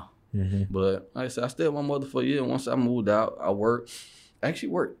now? Mm-hmm. But like I said, I stayed with my mother for a year. Once I moved out, I actually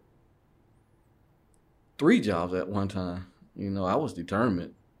worked 3 jobs at one time. I was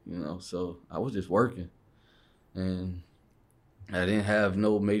determined, so I was just working. And I didn't have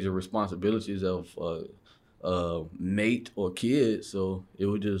no major responsibilities of mate or kid, so it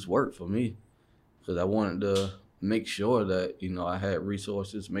would just work for me. Because I wanted to make sure that, I had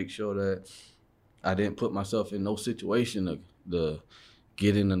resources, make sure that I didn't put myself in no situation to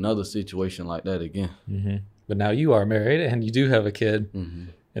get in another situation like that again. Mm-hmm. But now you are married and you do have a kid. Mm-hmm.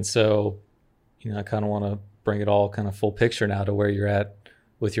 And so, I kind of want to bring it all kind of full picture now to where you're at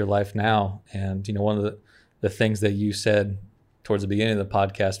with your life now. And, one of the things that you said towards the beginning of the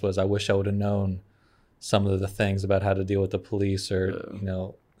podcast was, I wish I would have known some of the things about how to deal with the police or,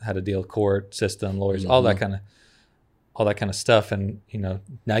 how to deal with court system, lawyers, all that kind of stuff. And,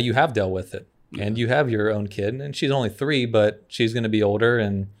 now you have dealt with it and you have your own kid, and she's only 3, but she's going to be older,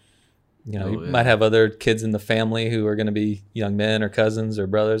 and, you might have other kids in the family who are going to be young men or cousins or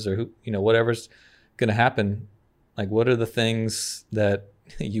brothers or whatever's going to happen. Like, what are the things that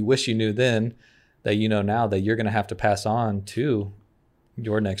you wish you knew then that now that you're going to have to pass on to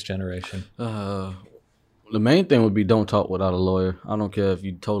your next generation? The main thing would be don't talk without a lawyer. I don't care if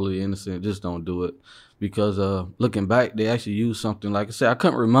you're totally innocent, just don't do it. Because looking back, they actually used something. Like I said, I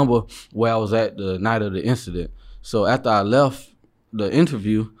couldn't remember where I was at the night of the incident. So after I left the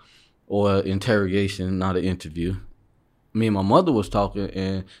interview, or interrogation, not an interview, me and my mother was talking,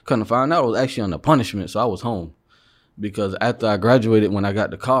 and couldn't find out I was actually under punishment, so I was home. Because after I graduated, when I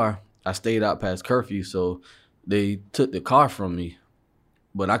got the car, I stayed out past curfew, so they took the car from me.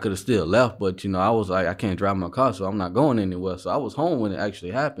 But I could have still left, but, I was like, I can't drive my car, so I'm not going anywhere. So I was home when it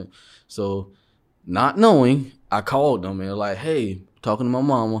actually happened. So not knowing, I called them and like, hey, talking to my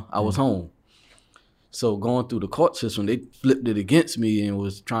mama, I was home. So going through the court system, they flipped it against me and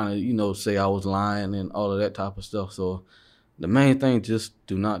was trying to, say I was lying and all of that type of stuff. So the main thing, just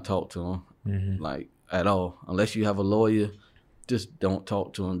do not talk to them, like at all. Unless you have a lawyer, just don't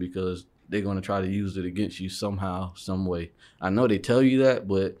talk to them, because they're going to try to use it against you somehow, some way. I know they tell you that,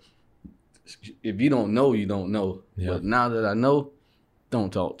 but if you don't know, you don't know. Yeah. But now that I know,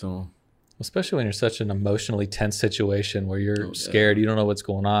 don't talk to them. Especially when you're such an emotionally tense situation where you're scared, you don't know what's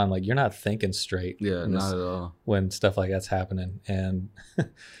going on. Like, you're not thinking straight. Yeah, not at all. When stuff like that's happening. And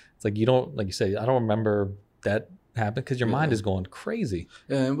it's like, you don't, like you say, I don't remember that happened, because your mind is going crazy.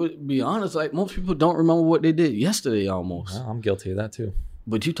 Yeah, and to be honest, like, most people don't remember what they did yesterday almost. Well, I'm guilty of that too.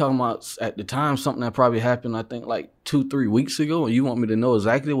 But you talking about at the time something that probably happened, I think, like 2-3 weeks ago, and you want me to know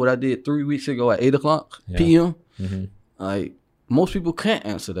exactly what I did 3 weeks ago at 8:00 p.m.? Mm-hmm. Like, most people can't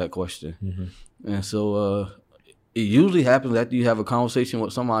answer that question. Mm-hmm. And so it usually happens after you have a conversation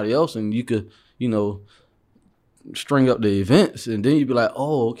with somebody else, and you could, string up the events, and then you'd be like,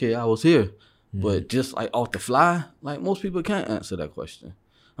 oh, okay, I was here. Mm-hmm. But just like off the fly, like, most people can't answer that question.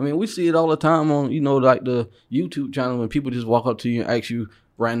 I mean, we see it all the time on, like the YouTube channel, when people just walk up to you and ask you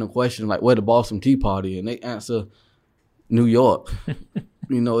random questions like, where the Boston Tea Party? And they answer New York.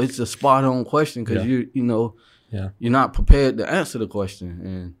 It's a spot on question, because you're not prepared to answer the question.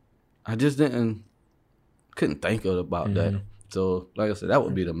 And I just couldn't think about that. So like I said, that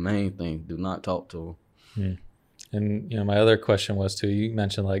would be the main thing. Do not talk to them. And my other question was too, you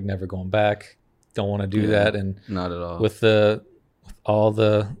mentioned like never going back. Don't want to do that. And not at all. With all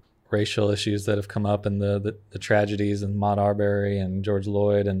the racial issues that have come up, and the tragedies, and Ahmaud Arbery and George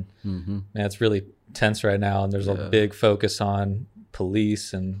Floyd, and man, it's really tense right now. And there's a big focus on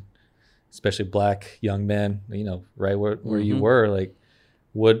police, and especially black young men, right where you were. Like,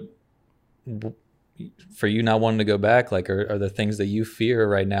 for you not wanting to go back, like, are there things that you fear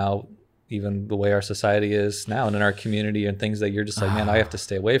right now, even the way our society is now and in our community, and things that you're just like, man, I have to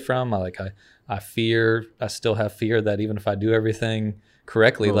stay away from? I still have fear that even if I do everything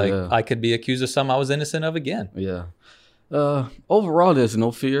correctly, I could be accused of something I was innocent of again. Yeah. Overall, there's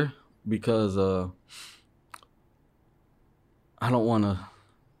no fear, because I don't want to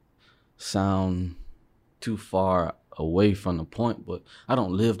sound too far away from the point, but I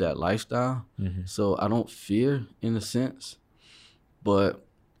don't live that lifestyle. So I don't fear in a sense, but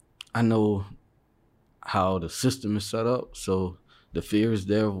I know how the system is set up. So the fear is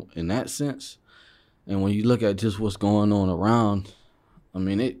there in that sense. And when you look at just what's going on around, I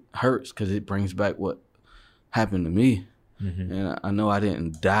mean, it hurts because it brings back what happened to me. And I know I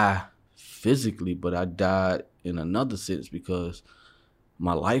didn't die physically, but I died in another sense because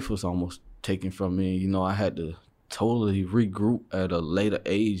my life was almost taken from me. You know, I had to totally regroup at a later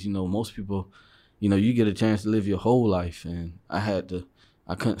age. You know, most people, you know, you get a chance to live your whole life, and I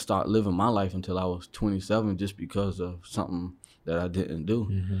couldn't start living my life until I was 27 just because of something that I didn't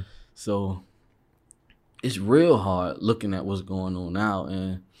do. So it's real hard looking at what's going on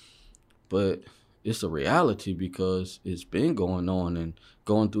now, but it's a reality because it's been going on and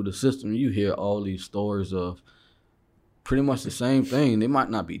going through the system. You hear all these stories of pretty much the same thing. They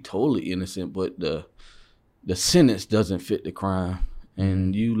might not be totally innocent, but the sentence doesn't fit the crime.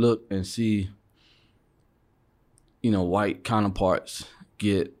 And you look and see, you know, white counterparts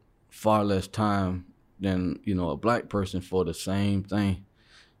get far less time than, you know, a black person for the same thing.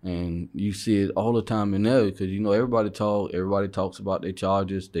 And you see it all the time in there because, you know, everybody talks about their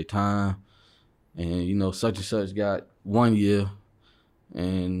charges, their time. And, you know, such and such got 1 year,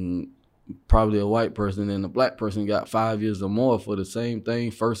 and probably a white person and a black person got 5 years or more for the same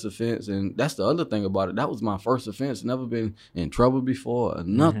thing, first offense. And that's the other thing about it. That was my first offense. Never been in trouble before or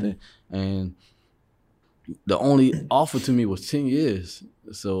nothing. And the only offer to me was 10 years.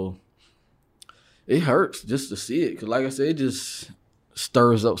 So it hurts just to see it. Because like I said, it just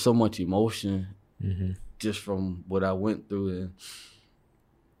stirs up so much emotion just from what I went through. And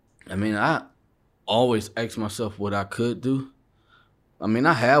I mean, I always ask myself what I could do. I mean,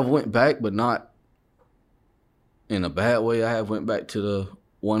 I have went back, but not in a bad way. I have went back to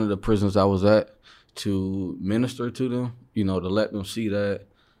one of the prisons I was at to minister to them, you know, to let them see that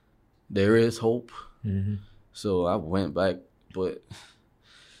there is hope. So I went back, but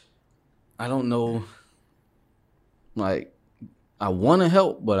I don't know, like, I want to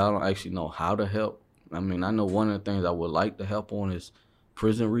help, but I don't actually know how to help. I mean, I know one of the things I would like to help on is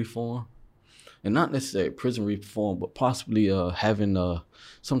prison reform. And not necessarily prison reform, but possibly having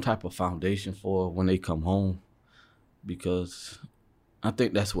some type of foundation for when they come home. Because I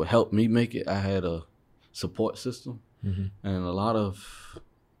think that's what helped me make it. I had a support system. And a lot of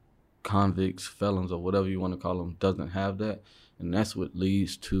convicts, felons, or whatever you want to call them, doesn't have that. And that's what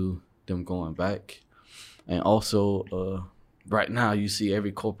leads to them going back. And also, right now, you see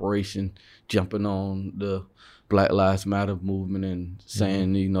every corporation jumping on the Black Lives Matter movement and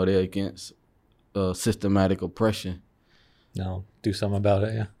saying, you know, they're against systematic oppression. No, do something about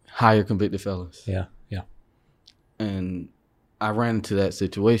it. Hire convicted felons. Yeah. And I ran into that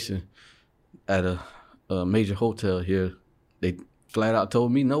situation at a major hotel here. They flat out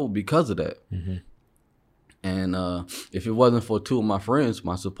told me no because of that. And if it wasn't for two of my friends,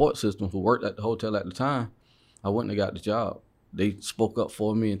 my support system who worked at the hotel at the time, I wouldn't have got the job. They spoke up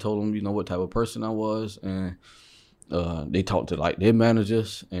for me and told them, you know, what type of person I was. And they talked to like their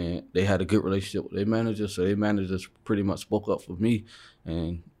managers, and they had a good relationship with their managers. So their managers pretty much spoke up for me,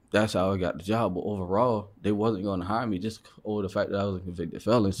 and that's how I got the job. But overall, they wasn't going to hire me just over the fact that I was a convicted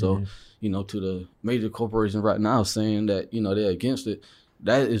felon. So, you know, to the major corporations right now saying that, you know, they're against it,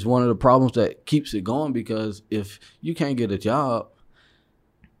 that is one of the problems that keeps it going. Because if you can't get a job,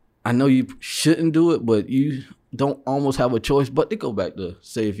 I know you shouldn't do it, but you don't almost have a choice but to go back to,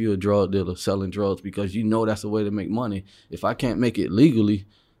 say, if you're a drug dealer selling drugs, because you know that's the way to make money. If I can't make it legally,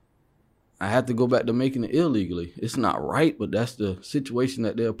 I have to go back to making it illegally. It's not right, but that's the situation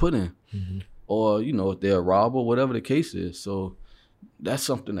that they're put in. Or, you know, if they're a robber, whatever the case is. So that's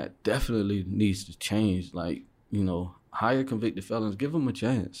something that definitely needs to change. Like, you know, hire convicted felons, give them a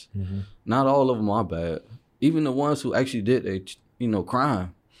chance. Not all of them are bad. Even the ones who actually did a, you know,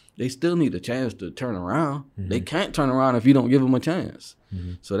 crime, they still need a chance to turn around. They can't turn around if you don't give them a chance.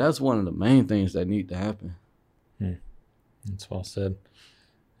 So that's one of the main things that need to happen. That's well said.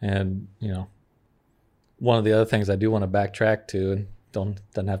 And, you know, one of the other things I do want to backtrack to, and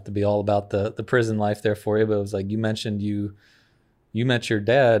doesn't have to be all about the prison life there for you, but it was like you mentioned you met your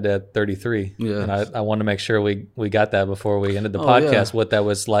dad at 33. Yeah. And I wanted to make sure we got that before we ended the podcast, what that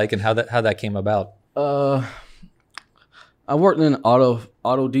was like and how that came about. I worked in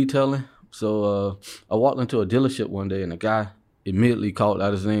auto detailing. So I walked into a dealership one day, and a guy immediately called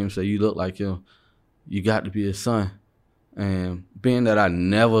out his name and said, "You look like him. You got to be his son." And being that I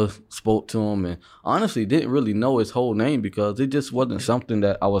never spoke to him and honestly didn't really know his whole name because it just wasn't something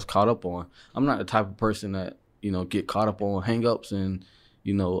that I was caught up on. I'm not the type of person that, you know, get caught up on hang-ups and,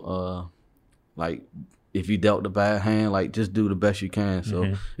 you know, like if you dealt a bad hand, like just do the best you can.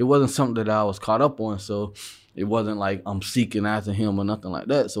 So it wasn't something that I was caught up on. So it wasn't like I'm seeking after him or nothing like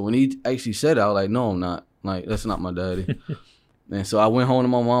that. So when he actually said it, I was like, no, I'm not. Like, that's not my daddy. And so I went home to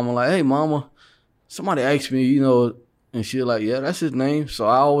my mama like, hey, mama, somebody asked me, you know, and she was like, yeah, that's his name. So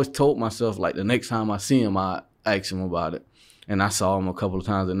I always told myself, like, the next time I see him, I ask him about it. And I saw him a couple of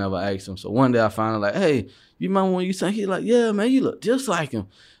times and never asked him. So one day I finally like, hey, you remember when you sang? He's like, yeah, man, you look just like him.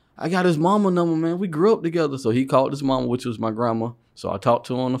 I got his mama number, man. We grew up together. So he called his mama, which was my grandma. So I talked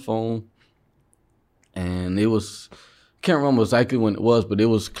to her on the phone. And it was, can't remember exactly when it was, but it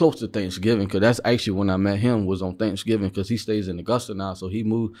was close to Thanksgiving, because that's actually when I met him, was on Thanksgiving, because he stays in Augusta now. So he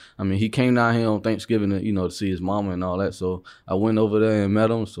moved. I mean, he came down here on Thanksgiving, to, you know, to see his mama and all that. So I went over there and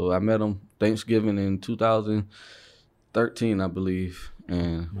met him. So I met him Thanksgiving in 2013, I believe.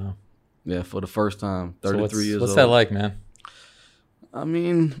 And wow. Yeah, for the first time, 33 years old. What's that like, man? I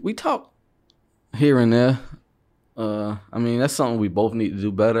mean, we talk here and there. I mean, that's something we both need to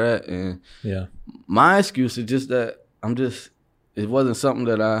do better at. And yeah, my excuse is just that it wasn't something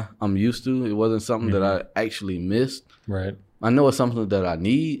that I'm used to. It wasn't something that I actually missed. Right. I know it's something that I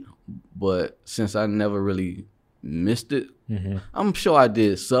need, but since I never really missed it, I'm sure I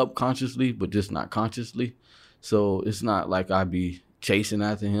did subconsciously, but just not consciously. So it's not like I'd be chasing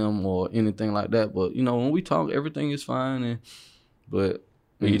after him or anything like that. But, you know, when we talk, everything is fine. But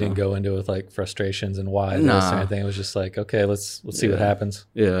you didn't go into it with like frustrations and why this or anything. It was just like, okay, let's see what happens.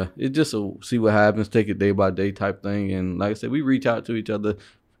 Yeah, it's just a see what happens, take it day by day type thing. And like I said, we reach out to each other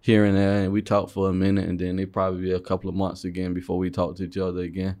here and there, and we talk for a minute, and then it probably be a couple of months again before we talk to each other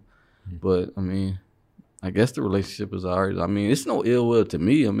again. But I mean, I guess the relationship is alright. I mean, it's no ill will to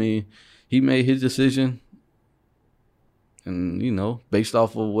me. I mean, he made his decision, and, you know, based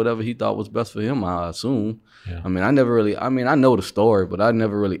off of whatever he thought was best for him, I assume. Yeah. I mean, I know the story, but I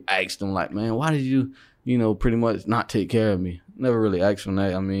never really asked him, like, man, why did you, you know, pretty much not take care of me? Never really asked him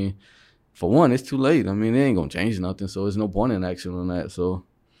that. I mean, for one, it's too late. I mean, it ain't going to change nothing, so there's no point in asking on that. So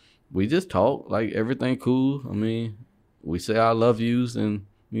we just talk, like, everything cool. I mean, we say I love yous, and,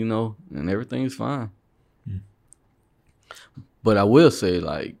 you know, and everything's fine. But I will say,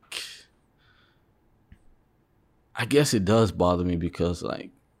 like, I guess it does bother me because,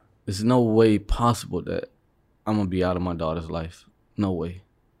 like, there's no way possible that I'm going to be out of my daughter's life. No way.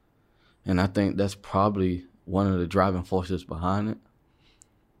 And I think that's probably one of the driving forces behind it,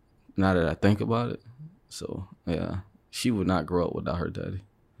 now that I think about it. So, yeah, she would not grow up without her daddy.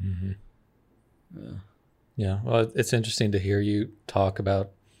 Yeah, well, it's interesting to hear you talk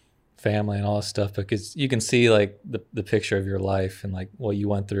about family and all this stuff, because you can see, like, the picture of your life and, like, what you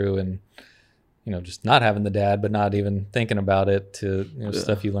went through, and, you know, just not having the dad, but not even thinking about it, to, you know,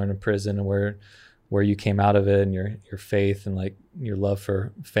 stuff you learned in prison, and where you came out of it, and your faith, and, like, your love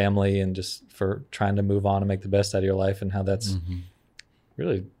for family, and just for trying to move on and make the best out of your life, and how that's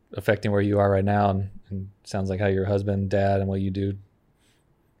really affecting where you are right now. And sounds like how your husband, dad, and what you do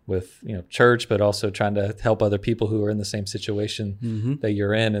with, you know, church, but also trying to help other people who are in the same situation that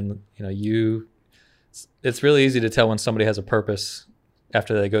you're in. And, you know, it's really easy to tell when somebody has a purpose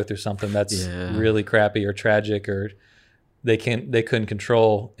after they go through something that's really crappy or tragic, or they couldn't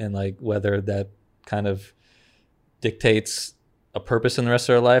control, and, like, whether that kind of dictates a purpose in the rest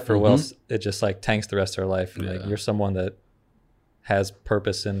of their life, or else it just, like, tanks the rest of their life. And, like, you're someone that has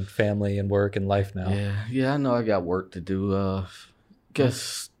purpose in family and work and life now. Yeah, I know I got work to do. Get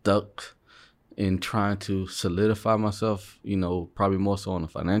stuck in trying to solidify myself, you know, probably more so on a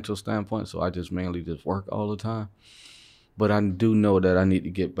financial standpoint. So I just mainly just work all the time. But I do know that I need to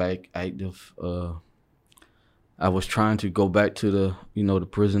get back active. I was trying to go back to the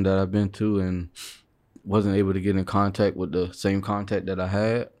prison that I've been to, and wasn't able to get in contact with the same contact that I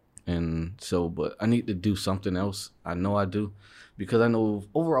had. And so, but I need to do something else. I know I do, because I know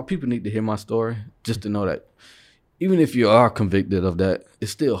overall people need to hear my story, just to know that even if you are convicted of that,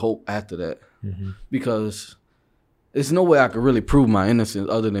 it's still hope after that. Because there's no way I could really prove my innocence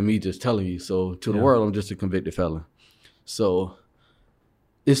other than me just telling you. So to the world, I'm just a convicted felon. So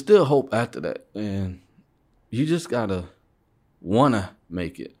it's still hope after that. And you just gotta wanna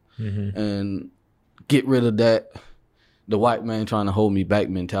make it and get rid of that, the white man trying to hold me back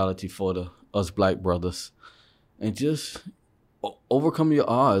mentality for us black brothers, and just overcome your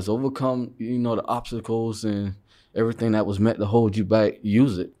odds, overcome, you know, the obstacles and everything that was meant to hold you back.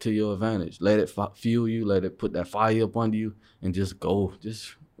 Use it to your advantage. Let it fuel you. Let it put that fire up under you, and just go,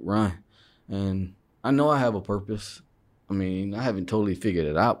 just run. And I know I have a purpose. I mean, I haven't totally figured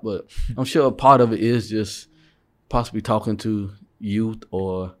it out, but I'm sure a part of it is just possibly talking to youth,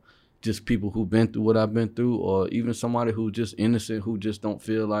 or just people who've been through what I've been through, or even somebody who's just innocent, who just don't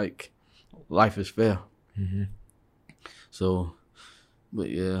feel like life is fair. Mm-hmm. So, but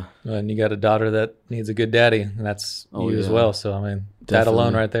yeah. And you got a daughter that needs a good daddy, and that's you as well. So, I mean, that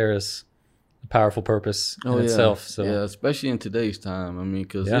alone right there is a powerful purpose in itself. So yeah, especially in today's time. I mean,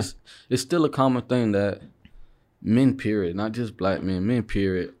 because it's still a common thing that men, period, not just black men,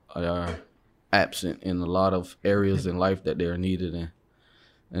 period, are absent in a lot of areas in life that they're needed in.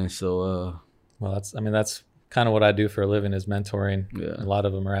 And so, well, that's kind of what I do for a living, is mentoring. Yeah. A lot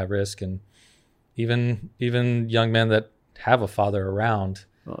of them are at risk, and even young men that have a father around,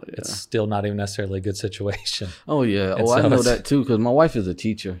 it's still not even necessarily a good situation. Oh yeah. And so I know that too, because my wife is a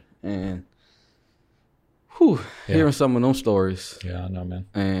teacher, and hearing some of them stories. Yeah, I know, man.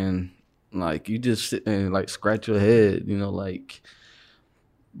 And like, you just sit and like scratch your head, you know, like,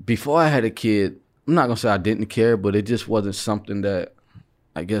 before I had a kid, I'm not gonna say I didn't care, but it just wasn't something that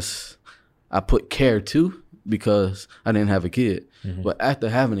I guess I put care to, because I didn't have a kid. Mm-hmm. But after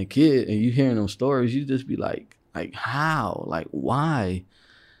having a kid and you hearing those stories, you just be like how? Like, why?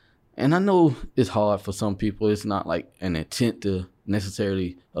 And I know it's hard for some people. It's not like an intent to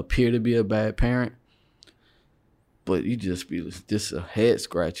necessarily appear to be a bad parent, but you just be just a head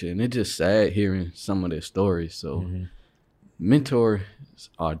scratcher, and it's just sad hearing some of their stories. So mentors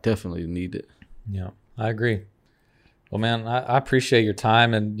are definitely needed. Yeah, I agree. Well, man, I appreciate your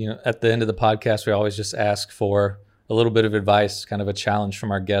time. And, you know, at the end of the podcast, we always just ask for a little bit of advice, kind of a challenge from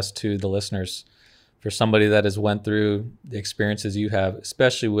our guests to the listeners, for somebody that has went through the experiences you have,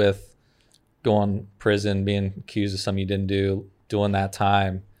 especially with going to prison, being accused of something you didn't do, doing that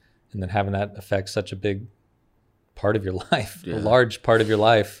time, and then having that affect such a big part of your life, a large part of your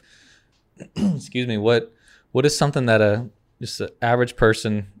life. Excuse me. What is something that just an average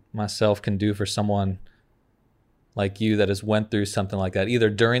person, myself, can do for someone like you that has went through something like that, either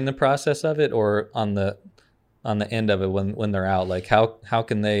during the process of it or on the end of it when they're out? Like, how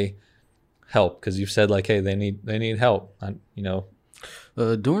can they help? Because you've said, like, hey, they need help. You know,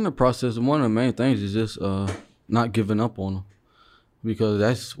 during the process, one of the main things is just not giving up on them, because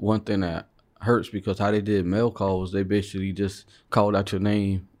that's one thing that hurts. Because how they did mail calls, they basically just called out your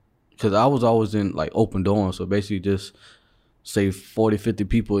name. Because I was always in like open dorm, so basically just say 40, 50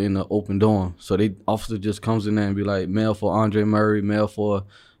 people in the open dorm. So the officer just comes in there and be like, mail for Andre Murray, mail for,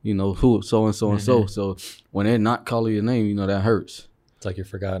 you know, who, so and so and so. So when they're not calling your name, you know, that hurts. It's like you're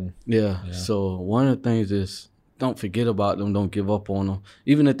forgotten. Yeah. So one of the things is, don't forget about them. Don't give up on them.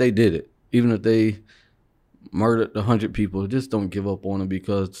 Even if they did it, even if they murdered 100 people, just don't give up on them,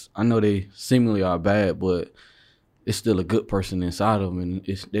 because I know they seemingly are bad, but it's still a good person inside of them,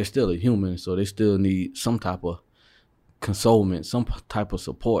 and they're still a human, so they still need some type of consolement, some type of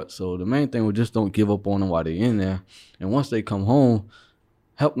support. So the main thing was just don't give up on them while they're in there. And once they come home,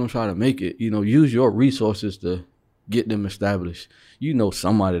 help them try to make it. You know, use your resources to get them established. You know,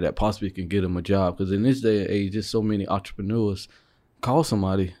 somebody that possibly can get them a job, because in this day and age, there's so many entrepreneurs. Call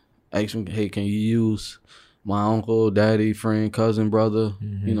somebody, ask them, hey, can you use my uncle, daddy, friend, cousin, brother?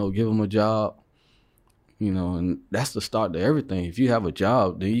 You know, give them a job. You know, and that's the start to everything. If you have a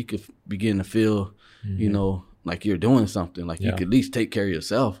job, then you could begin to feel, you know, like you're doing something, like you could at least take care of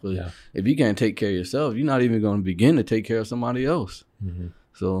yourself. If you can't take care of yourself, you're not even going to begin to take care of somebody else.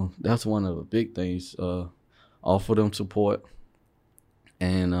 So that's one of the big things. Offer them support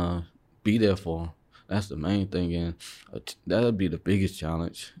and be there for them. That's the main thing. And that'll be the biggest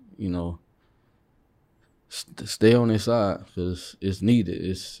challenge, you know. Stay on their side, because it's needed.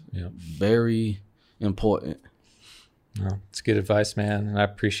 It's very important. Well, it's good advice, man, and I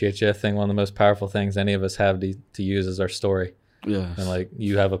appreciate you. I think one of the most powerful things any of us have to use is our story. Yeah. And like,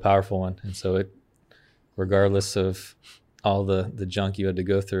 you have a powerful one, and so it, regardless of all the junk you had to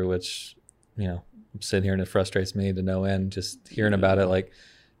go through, which, you know, I'm sitting here and it frustrates me to no end just hearing about it. Like,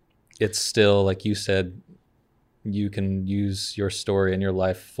 it's still, like you said, you can use your story and your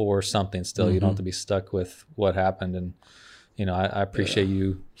life for something still. You don't have to be stuck with what happened. And, you know, I appreciate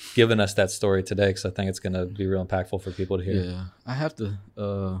you giving us that story today, because I think it's going to be real impactful for people to hear. Yeah. I have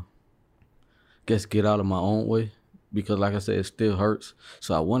to, guess, get out of my own way, because like I said, it still hurts.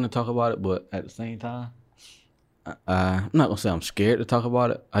 So I want to talk about it, but at the same time, I'm not going to say I'm scared to talk about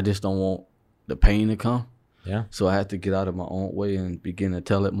it. I just don't want the pain to come. Yeah. So I have to get out of my own way and begin to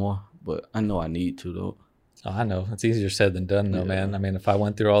tell it more. But I know I need to, though. Oh, I know. It's easier said than done, though, man. I mean, if I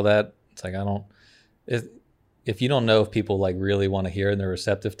went through all that, it's like, if you don't know if people like really want to hear it and they're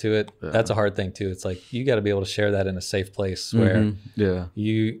receptive to it, that's a hard thing too. It's like you got to be able to share that in a safe place where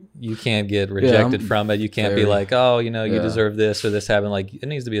you can't get rejected from it. You can't be like, oh, you know, you deserve this or this happened. Like it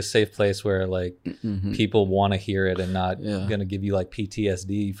needs to be a safe place where like people want to hear it and not going to give you like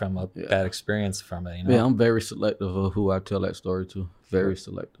PTSD from a bad experience from it. You know? Yeah, I'm very selective of who I tell that story to. Very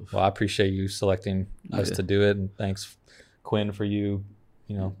selective. Well, I appreciate you selecting us to do it, and thanks, Quinn, for you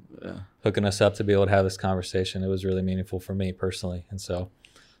know, hooking us up to be able to have this conversation. It was really meaningful for me personally. And so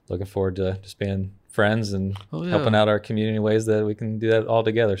looking forward to just being friends and helping out our community in ways that we can do that all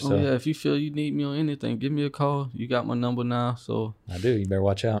together. So if you feel you need me on anything, give me a call. You got my number now. So I do. You better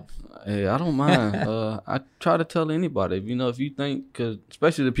watch out. Hey, I don't mind. I try to tell anybody, you know, if you think, cause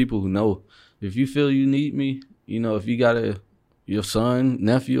especially the people who know, if you feel you need me, you know, if you got your son,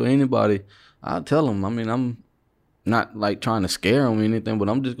 nephew, or anybody, I'll tell them. I mean, I'm not like trying to scare them or anything, but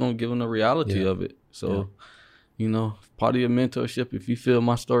I'm just going to give them the reality of it. So, you know, part of your mentorship, if you feel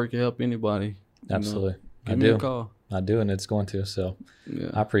my story can help anybody. Absolutely. Give me a call. I do, and it's going to. So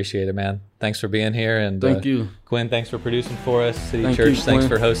I appreciate it, man. Thanks for being here. And thank you. Quinn, thanks for producing for us. City Church, thanks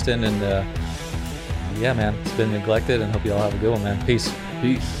for hosting. And yeah, man, it's been neglected, and hope you all have a good one, man. Peace.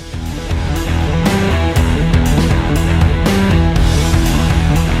 Peace.